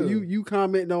insecurities, bro. You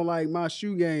commenting on like my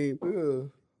shoe game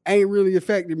ain't really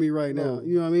affecting me right now.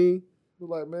 You know what I mean?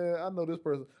 Like, man, I know this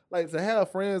person. Like, to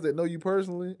have friends that know you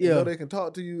personally, know they can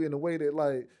talk to you in a way that,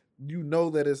 like,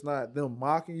 that it's not them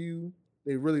mocking you.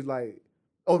 They really, like,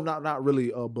 not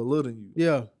really belittling you.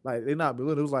 Yeah. Like, they're not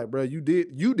belittling. It was like, bro, you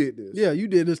did this. Yeah, you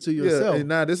did this to yourself. And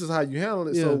now this is how you handle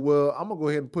it. Yeah. So, well, I'm going to go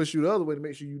ahead and push you the other way to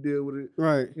make sure you deal with it.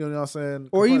 Right. You know what I'm saying?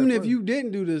 Or even if you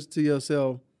didn't do this to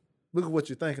yourself. Look at what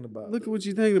you're thinking about.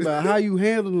 How you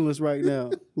handling this right now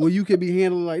when you could be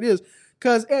handling like this.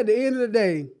 Because at the end of the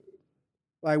day,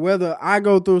 like whether I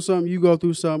go through something, you go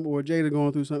through something, or Jada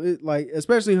going through something, like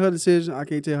especially her decision, I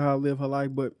can't tell her how to live her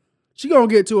life, but she gonna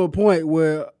get to a point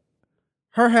where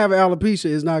her having alopecia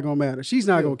is not gonna matter. She's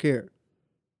not gonna care.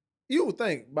 You would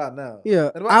think by now.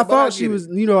 Yeah, I thought she was.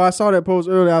 You know, I saw that post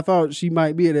earlier. I thought she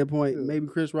might be at that point. Yeah. Maybe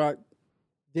Chris Rock,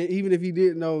 even if he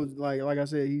didn't know, like I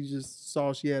said, he just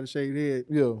saw she had a shaved head.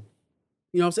 Yeah.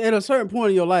 You know what I'm saying? At a certain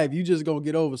point in your life, you just gonna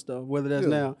get over stuff, whether that's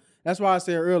now. That's why I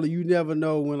said earlier, you never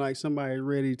know when like somebody's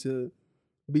ready to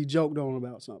be joked on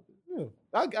about something. Yeah,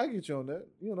 I get you on that.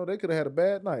 You know, they could have had a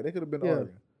bad night. They could have been arguing.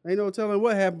 Ain't no telling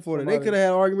what happened for them. They could have had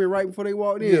an argument right before they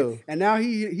walked in. And now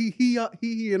he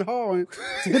and hawing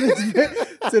to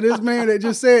this man that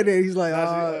just said that. He's like,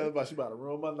 she about to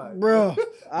ruin my night. Bro,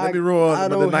 let me ruin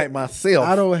the night myself.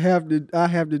 I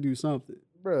have to do something.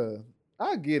 Bro,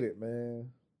 I get it,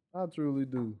 man. I truly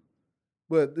do.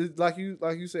 But it's like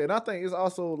you said, and I think it's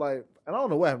also like, and I don't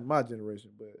know what happened to my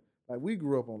generation, but like we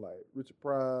grew up on like Richard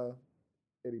Pryor,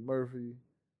 Eddie Murphy,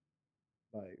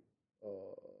 like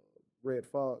Red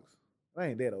Fox. I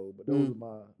ain't that old, but those are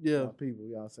my people.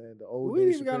 You know what I'm saying? The old.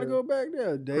 We even gotta go back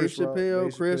there. Dave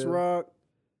Chappelle, Chris Rock,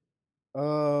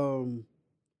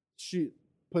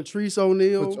 Patrice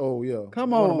O'Neal. Oh yeah,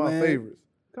 come on, one of my man. favorites.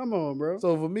 Come on, bro.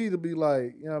 So for me to be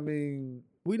like, you know what I mean.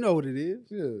 We know what it is.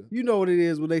 Yeah. You know what it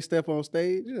is when they step on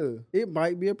stage. Yeah. It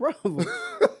might be a problem.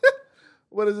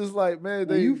 But it's just like, man,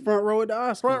 you front row at the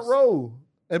Oscars. Front row.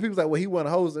 And people's like, well, he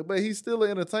wasn't hosting, but he's still an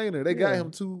entertainer. They got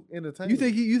him too entertaining.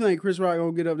 You think Chris Rock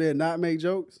gonna get up there and not make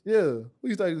jokes? Yeah. What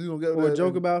you think he's gonna get up there? Or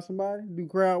joke about somebody? Do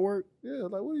crowd work? Yeah,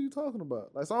 like what are you talking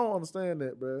about? Like, so I don't understand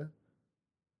that, bro.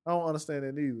 I don't understand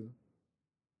that neither.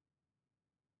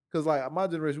 Cause like my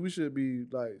generation, we should be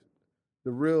like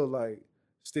the real like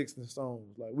sticks and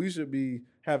stones. Like we should be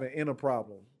having inner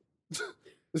problems.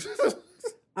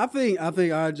 I think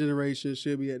our generation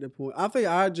should be at the point. I think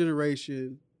our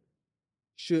generation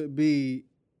should be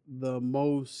the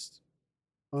most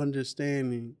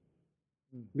understanding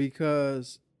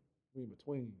because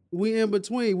we in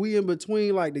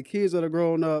between like the kids that are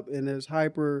growing up in this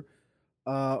hyper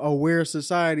aware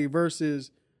society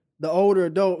versus the older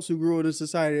adults who grew up in a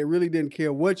society that really didn't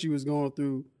care what you was going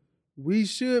through. We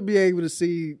should be able to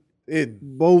see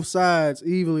both sides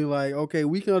evenly. Like, okay,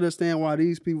 we can understand why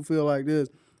these people feel like this.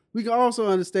 We can also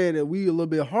understand that we a little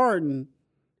bit hardened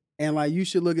and like you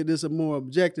should look at this more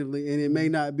objectively and it may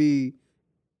not be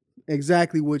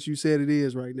exactly what you said it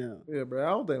is right now. Yeah, bro. I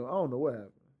don't know what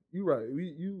happened. You're right.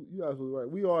 You absolutely right.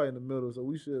 We are in the middle, so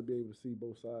we should be able to see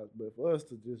both sides. But for us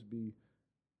to just be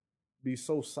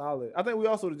so solid, I think we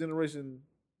also the generation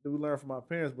that we learned from our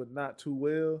parents, but not too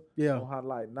well. Yeah. On how to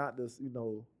like not just,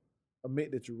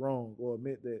 admit that you're wrong or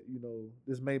admit that,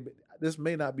 this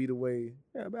may not be the way.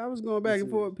 Yeah, but I was going back and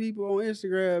forth with people on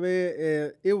Instagram, man,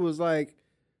 and it was like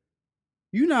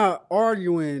you're not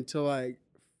arguing to like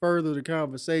further the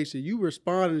conversation. You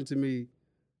responding to me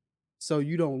so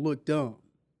you don't look dumb.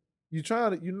 You're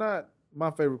not,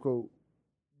 my favorite quote,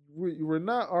 we're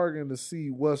not arguing to see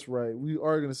what's right. We're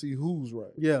arguing to see who's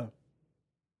right. Yeah.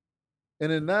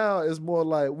 And then now it's more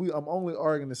like I'm only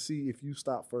arguing to see if you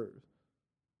stop first.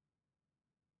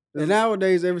 And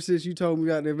nowadays, ever since you told me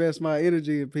not to invest my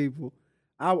energy in people,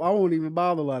 I won't even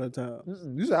bother a lot of times.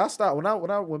 You said I stop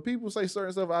when people say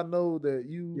certain stuff. I know that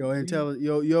you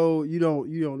you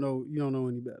don't know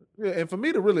any better. Yeah, and for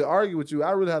me to really argue with you,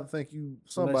 I really have to think you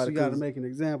somebody. Unless you got to make an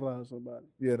example out of somebody.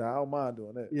 Yeah, I don't mind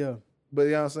doing that. Yeah, but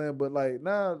you know what I'm saying. But like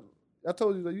now, I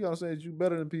told you that you know what I'm saying. You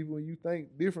better than people, and you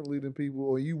think differently than people,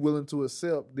 or you willing to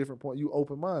accept different points. You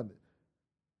open minded.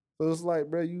 So it's like,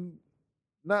 bro, you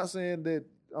not saying that.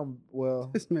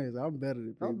 This man's I'm better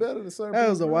than people. I'm better than certain people. That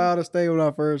was the bro. wildest thing when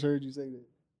I first heard you say that.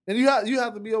 And you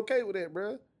have to be okay with that,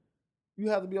 bro. You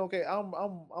have to be okay. I'm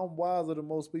wiser than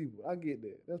most people. I get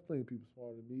that. There's plenty of people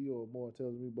smarter than me or more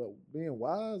intelligent than me, but being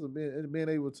wise and being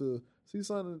able to see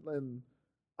something, and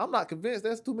I'm not convinced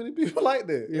there's too many people like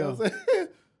that. You know what I'm saying?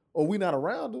 Or we not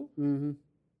around them. Mm-hmm.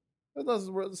 That's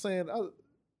not saying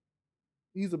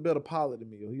he's a better pilot than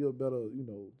me, or he's a better,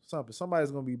 something.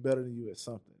 Somebody's gonna be better than you at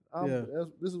something.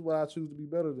 This is why I choose to be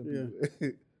better than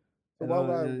people. So why would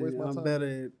I waste my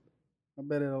time? I'm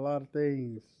better at a lot of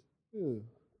things. Yeah.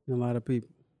 Than a lot of people.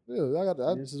 Yeah,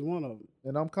 this is one of them.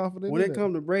 And I'm confident when it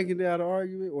comes to breaking down the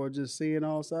argument or just seeing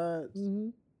all sides.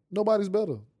 Mm-hmm. Nobody's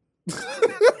better.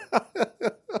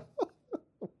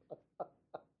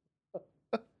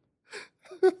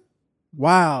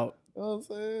 Wow. You know what I'm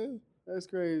saying? That's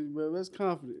crazy, bro. That's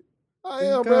confident. I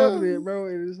am, confident, bro.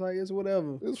 And it's like it's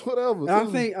whatever. It's whatever. I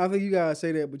think you gotta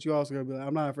say that, but you also gotta be like,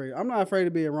 I'm not afraid. I'm not afraid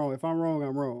of being wrong. If I'm wrong,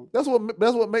 I'm wrong. That's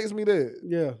what makes me that.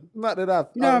 Yeah. Not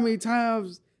that You know how many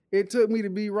times it took me to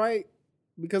be right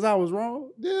because I was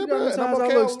wrong? Yeah, you know how many times I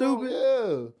look stupid?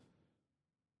 Yeah.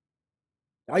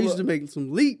 I used to make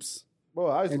some leaps. Bro,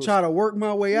 I used and try to work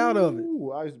my way out of it.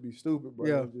 I used to be stupid, bro.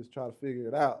 Yeah. And just try to figure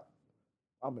it out.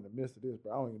 I'm in the midst of this,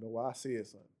 bro. I don't even know why I said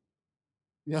something.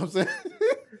 You know what I'm saying?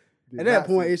 At that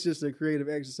point, it's just a creative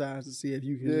exercise to see if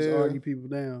you can just argue people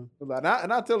down.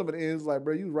 And I tell them at the end, it's like,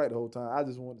 bro, you was right the whole time. I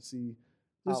just want to see.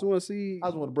 I just want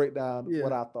to break down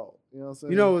what I thought. You know what I'm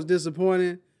saying? You know what's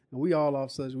disappointing? And we all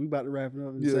off such. We about to wrap it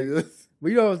up in a second.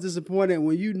 But you know what's disappointing?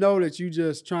 When you know that you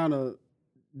just trying to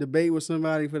debate with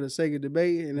somebody for the sake of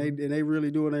debate and they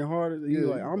really doing their hardest. You're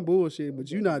like, I'm bullshit,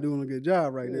 but you're not doing a good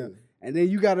job right now. And then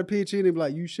you got to pitch in and be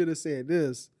like, you should have said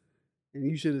this and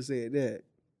you should have said that.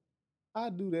 I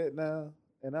do that now,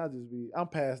 and I'm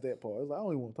past that part. It's like, I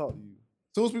don't even want to talk to you.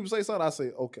 As soon as people say something, I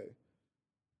say, okay.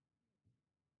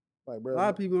 Like, bro, a lot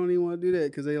of people don't even want to do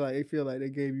that because they feel like they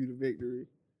gave you the victory.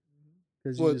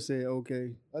 Because you just said,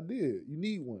 okay. I did. You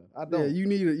need one. I don't. Yeah, you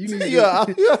need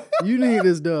you need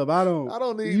this dub. I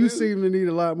don't need you this. Seem to need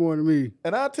a lot more than me.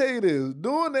 And I'll tell you this,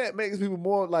 doing that makes people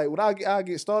more like, when I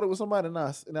get started with somebody and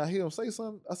I hear them say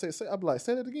something, I'll be like,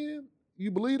 say that again?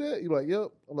 You believe that? You're like, yep.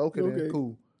 I'm like, okay. Then,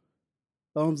 cool.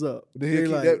 Thumbs up. Then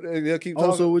they'll keep talking.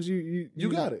 Also, would you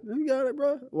got it. You got it,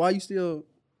 bro. Why you still...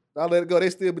 I let it go. They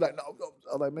still be like, no.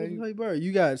 I'm like, man. Bro,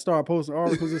 you got to start posting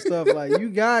articles and stuff. Like, you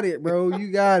got it, bro.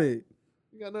 You got it.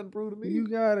 You got nothing to prove to me. You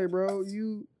got it, bro.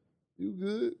 You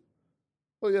good.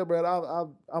 Oh yeah,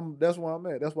 bro. I'm that's where I'm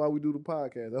at. That's why we do the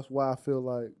podcast. That's why I feel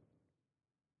like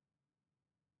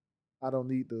I don't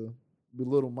need to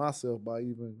belittle myself by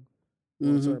even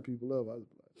turn people up. I just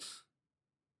be like,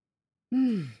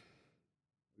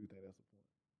 you think that's the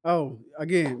point? Oh,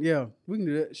 again, yeah, we can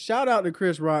do that. Shout out to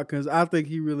Chris Rock because I think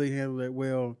he really handled it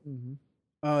well.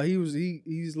 He's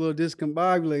a little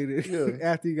discombobulated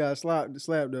after he got slapped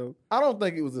though. I don't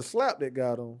think it was the slap that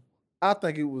got him. I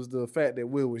think it was the fact that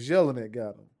Will was yelling that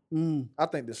got him. I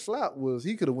think the slap was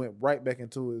he could have went right back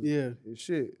into his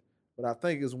shit. But I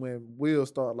think it's when Will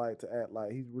started to act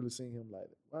like he's really seen him like,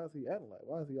 why is he acting like?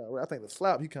 Why is he out? I think the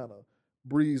slap he kind of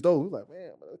breezed over. He was like,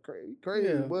 man, that's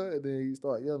crazy, but and then he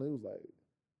started yelling. He was like,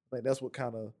 I think that's what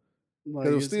kind of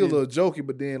it was still a little jokey,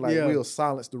 but then Will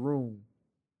silenced the room.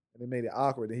 And it made it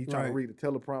awkward. Then he trying to read the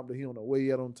teleprompter. He don't know where he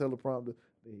at on the teleprompter.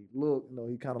 Then he looked,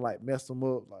 he kind of messed him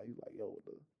up. Like he's like,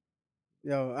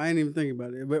 yo, I ain't even thinking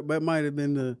about it. But that might have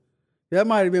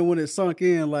been when it sunk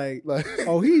in. Like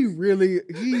oh, he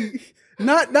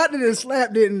not that the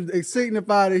slap didn't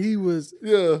signify that he was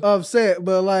upset,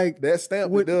 but like that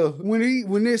stamp when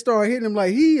it started hitting him,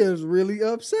 like he is really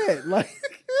upset. Like,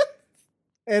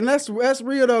 and that's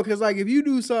real though, because like if you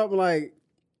do something like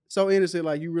so innocent,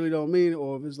 like you really don't mean it,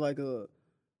 or if it's like a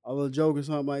little joke or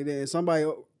something like that, and somebody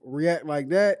react like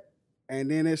that, and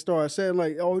then they start saying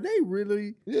like, "Oh, that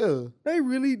was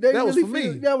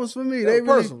for me. They really,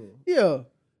 personal.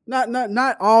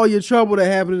 Not all your trouble that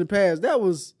happened in the past. That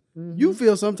was you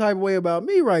feel some type of way about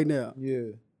me right now.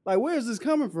 Yeah, like where is this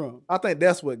coming from? I think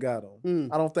that's what got him.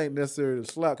 I don't think necessarily the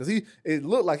slap because it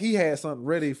looked like he had something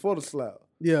ready for the slap.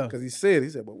 Yeah, because he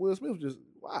said, but Will Smith just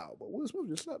slapped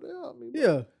the hell out of me. Bro.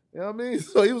 Yeah. You know what I mean?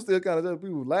 So he was still kind of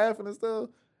people laughing and stuff.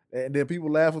 And then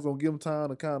people laugh was gonna give him time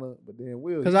to kind of, but then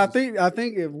Will. Because I think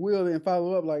if Will didn't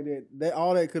follow up like that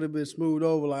all that could have been smoothed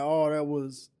over. Like, that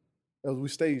was we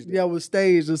staged it. Yeah, it was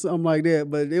staged or something like that.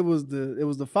 But it was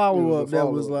the follow up that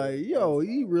was like, yo,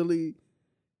 he really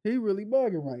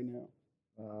bugging right now.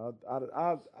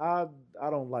 I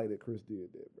don't like that Chris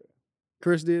did that, bro.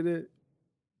 Chris did that?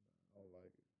 I don't like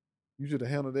it. You should have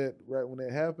handled that right when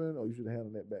that happened, or you should have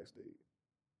handled that backstage.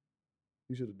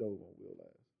 You should have dove on Will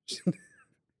ass.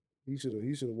 He should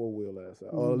have wore Will ass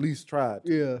out, or at least tried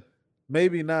to. Yeah.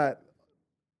 Maybe not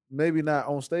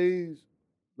on stage.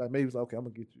 Like maybe it's like, okay, I'm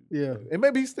gonna get you. Yeah. And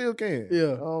maybe he still can. Yeah. You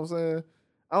know what I'm saying?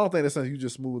 I don't think that's something you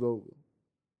just smooth over.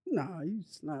 Nah, you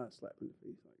not slapping the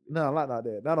face like that. No, not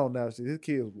that. Not on that shit. His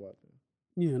kids was watching.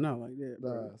 Yeah, not like that.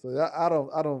 Nah. So I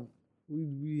don't.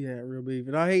 We had real beef,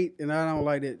 and I don't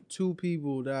like that. Two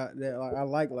people that I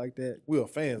like that. We are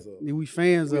fans of. We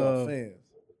fans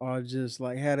are just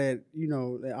like had that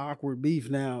that awkward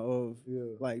beef now of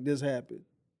like this happened.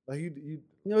 Like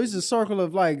it's a circle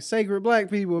of like sacred black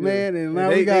people, man, and now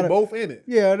they both in it.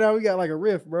 Yeah, now we got like a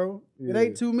rift, bro. Yeah. It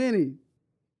ain't too many.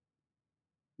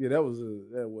 Yeah, it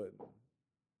wasn't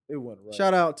right.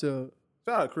 Shout out to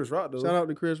Chris Rock though. Shout out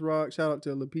to Chris Rock. Shout out to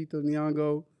Lupita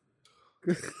Nyong'o.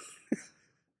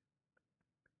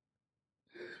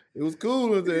 It was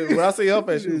cool when I see her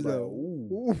face, she was like,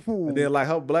 ooh. And then like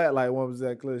her black like one was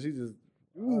that clear. She just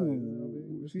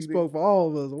ooh. She spoke for all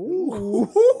of us. Ooh.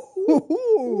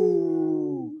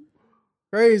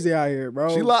 Crazy out here,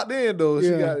 bro. She locked in though.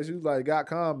 Yeah. She was like got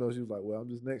calm though. She was like, well, I'm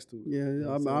just next to it. Yeah, You know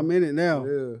what I'm I'm saying? in it now.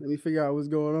 Yeah. Let me figure out what's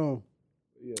going on.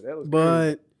 Yeah, that was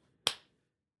But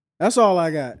that's all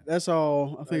I got. That's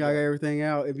all. I think I got everything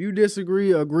out. If you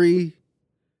disagree, agree.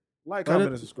 Like, comment,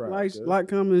 and subscribe. Like,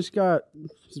 comment, and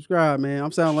subscribe, man.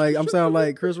 I'm sounding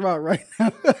like Chris Rock right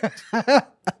now.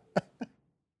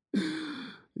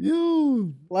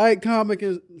 You comment,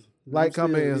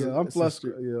 and I'm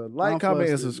flustered. comment,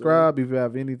 and subscribe. If you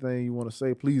have anything you want to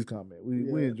say, please comment.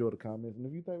 We enjoy the comments, and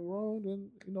if you think we're wrong, then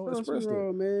express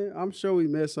it, man. I'm sure we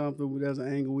missed something. There's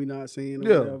an angle we not seeing.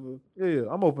 Or whatever.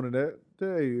 Yeah. I'm open to that.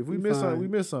 Tell you if we miss something, we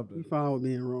miss something. We fine with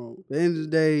being wrong. At the end of the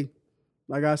day,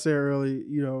 like I said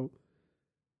earlier,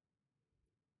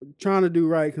 trying to do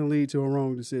right can lead to a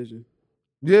wrong decision.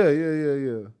 Yeah.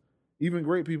 Even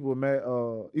great people are mad.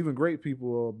 Even great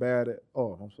people are bad at.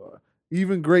 Oh, I'm sorry.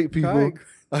 Even great people.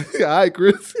 All right,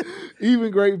 Chris.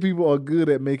 Even great people are good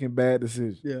at making bad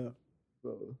decisions. Yeah. So,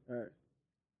 all right.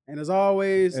 And as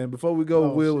always. And before we go,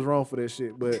 Will was wrong for that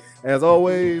shit. But as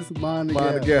always, mind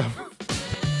the gap.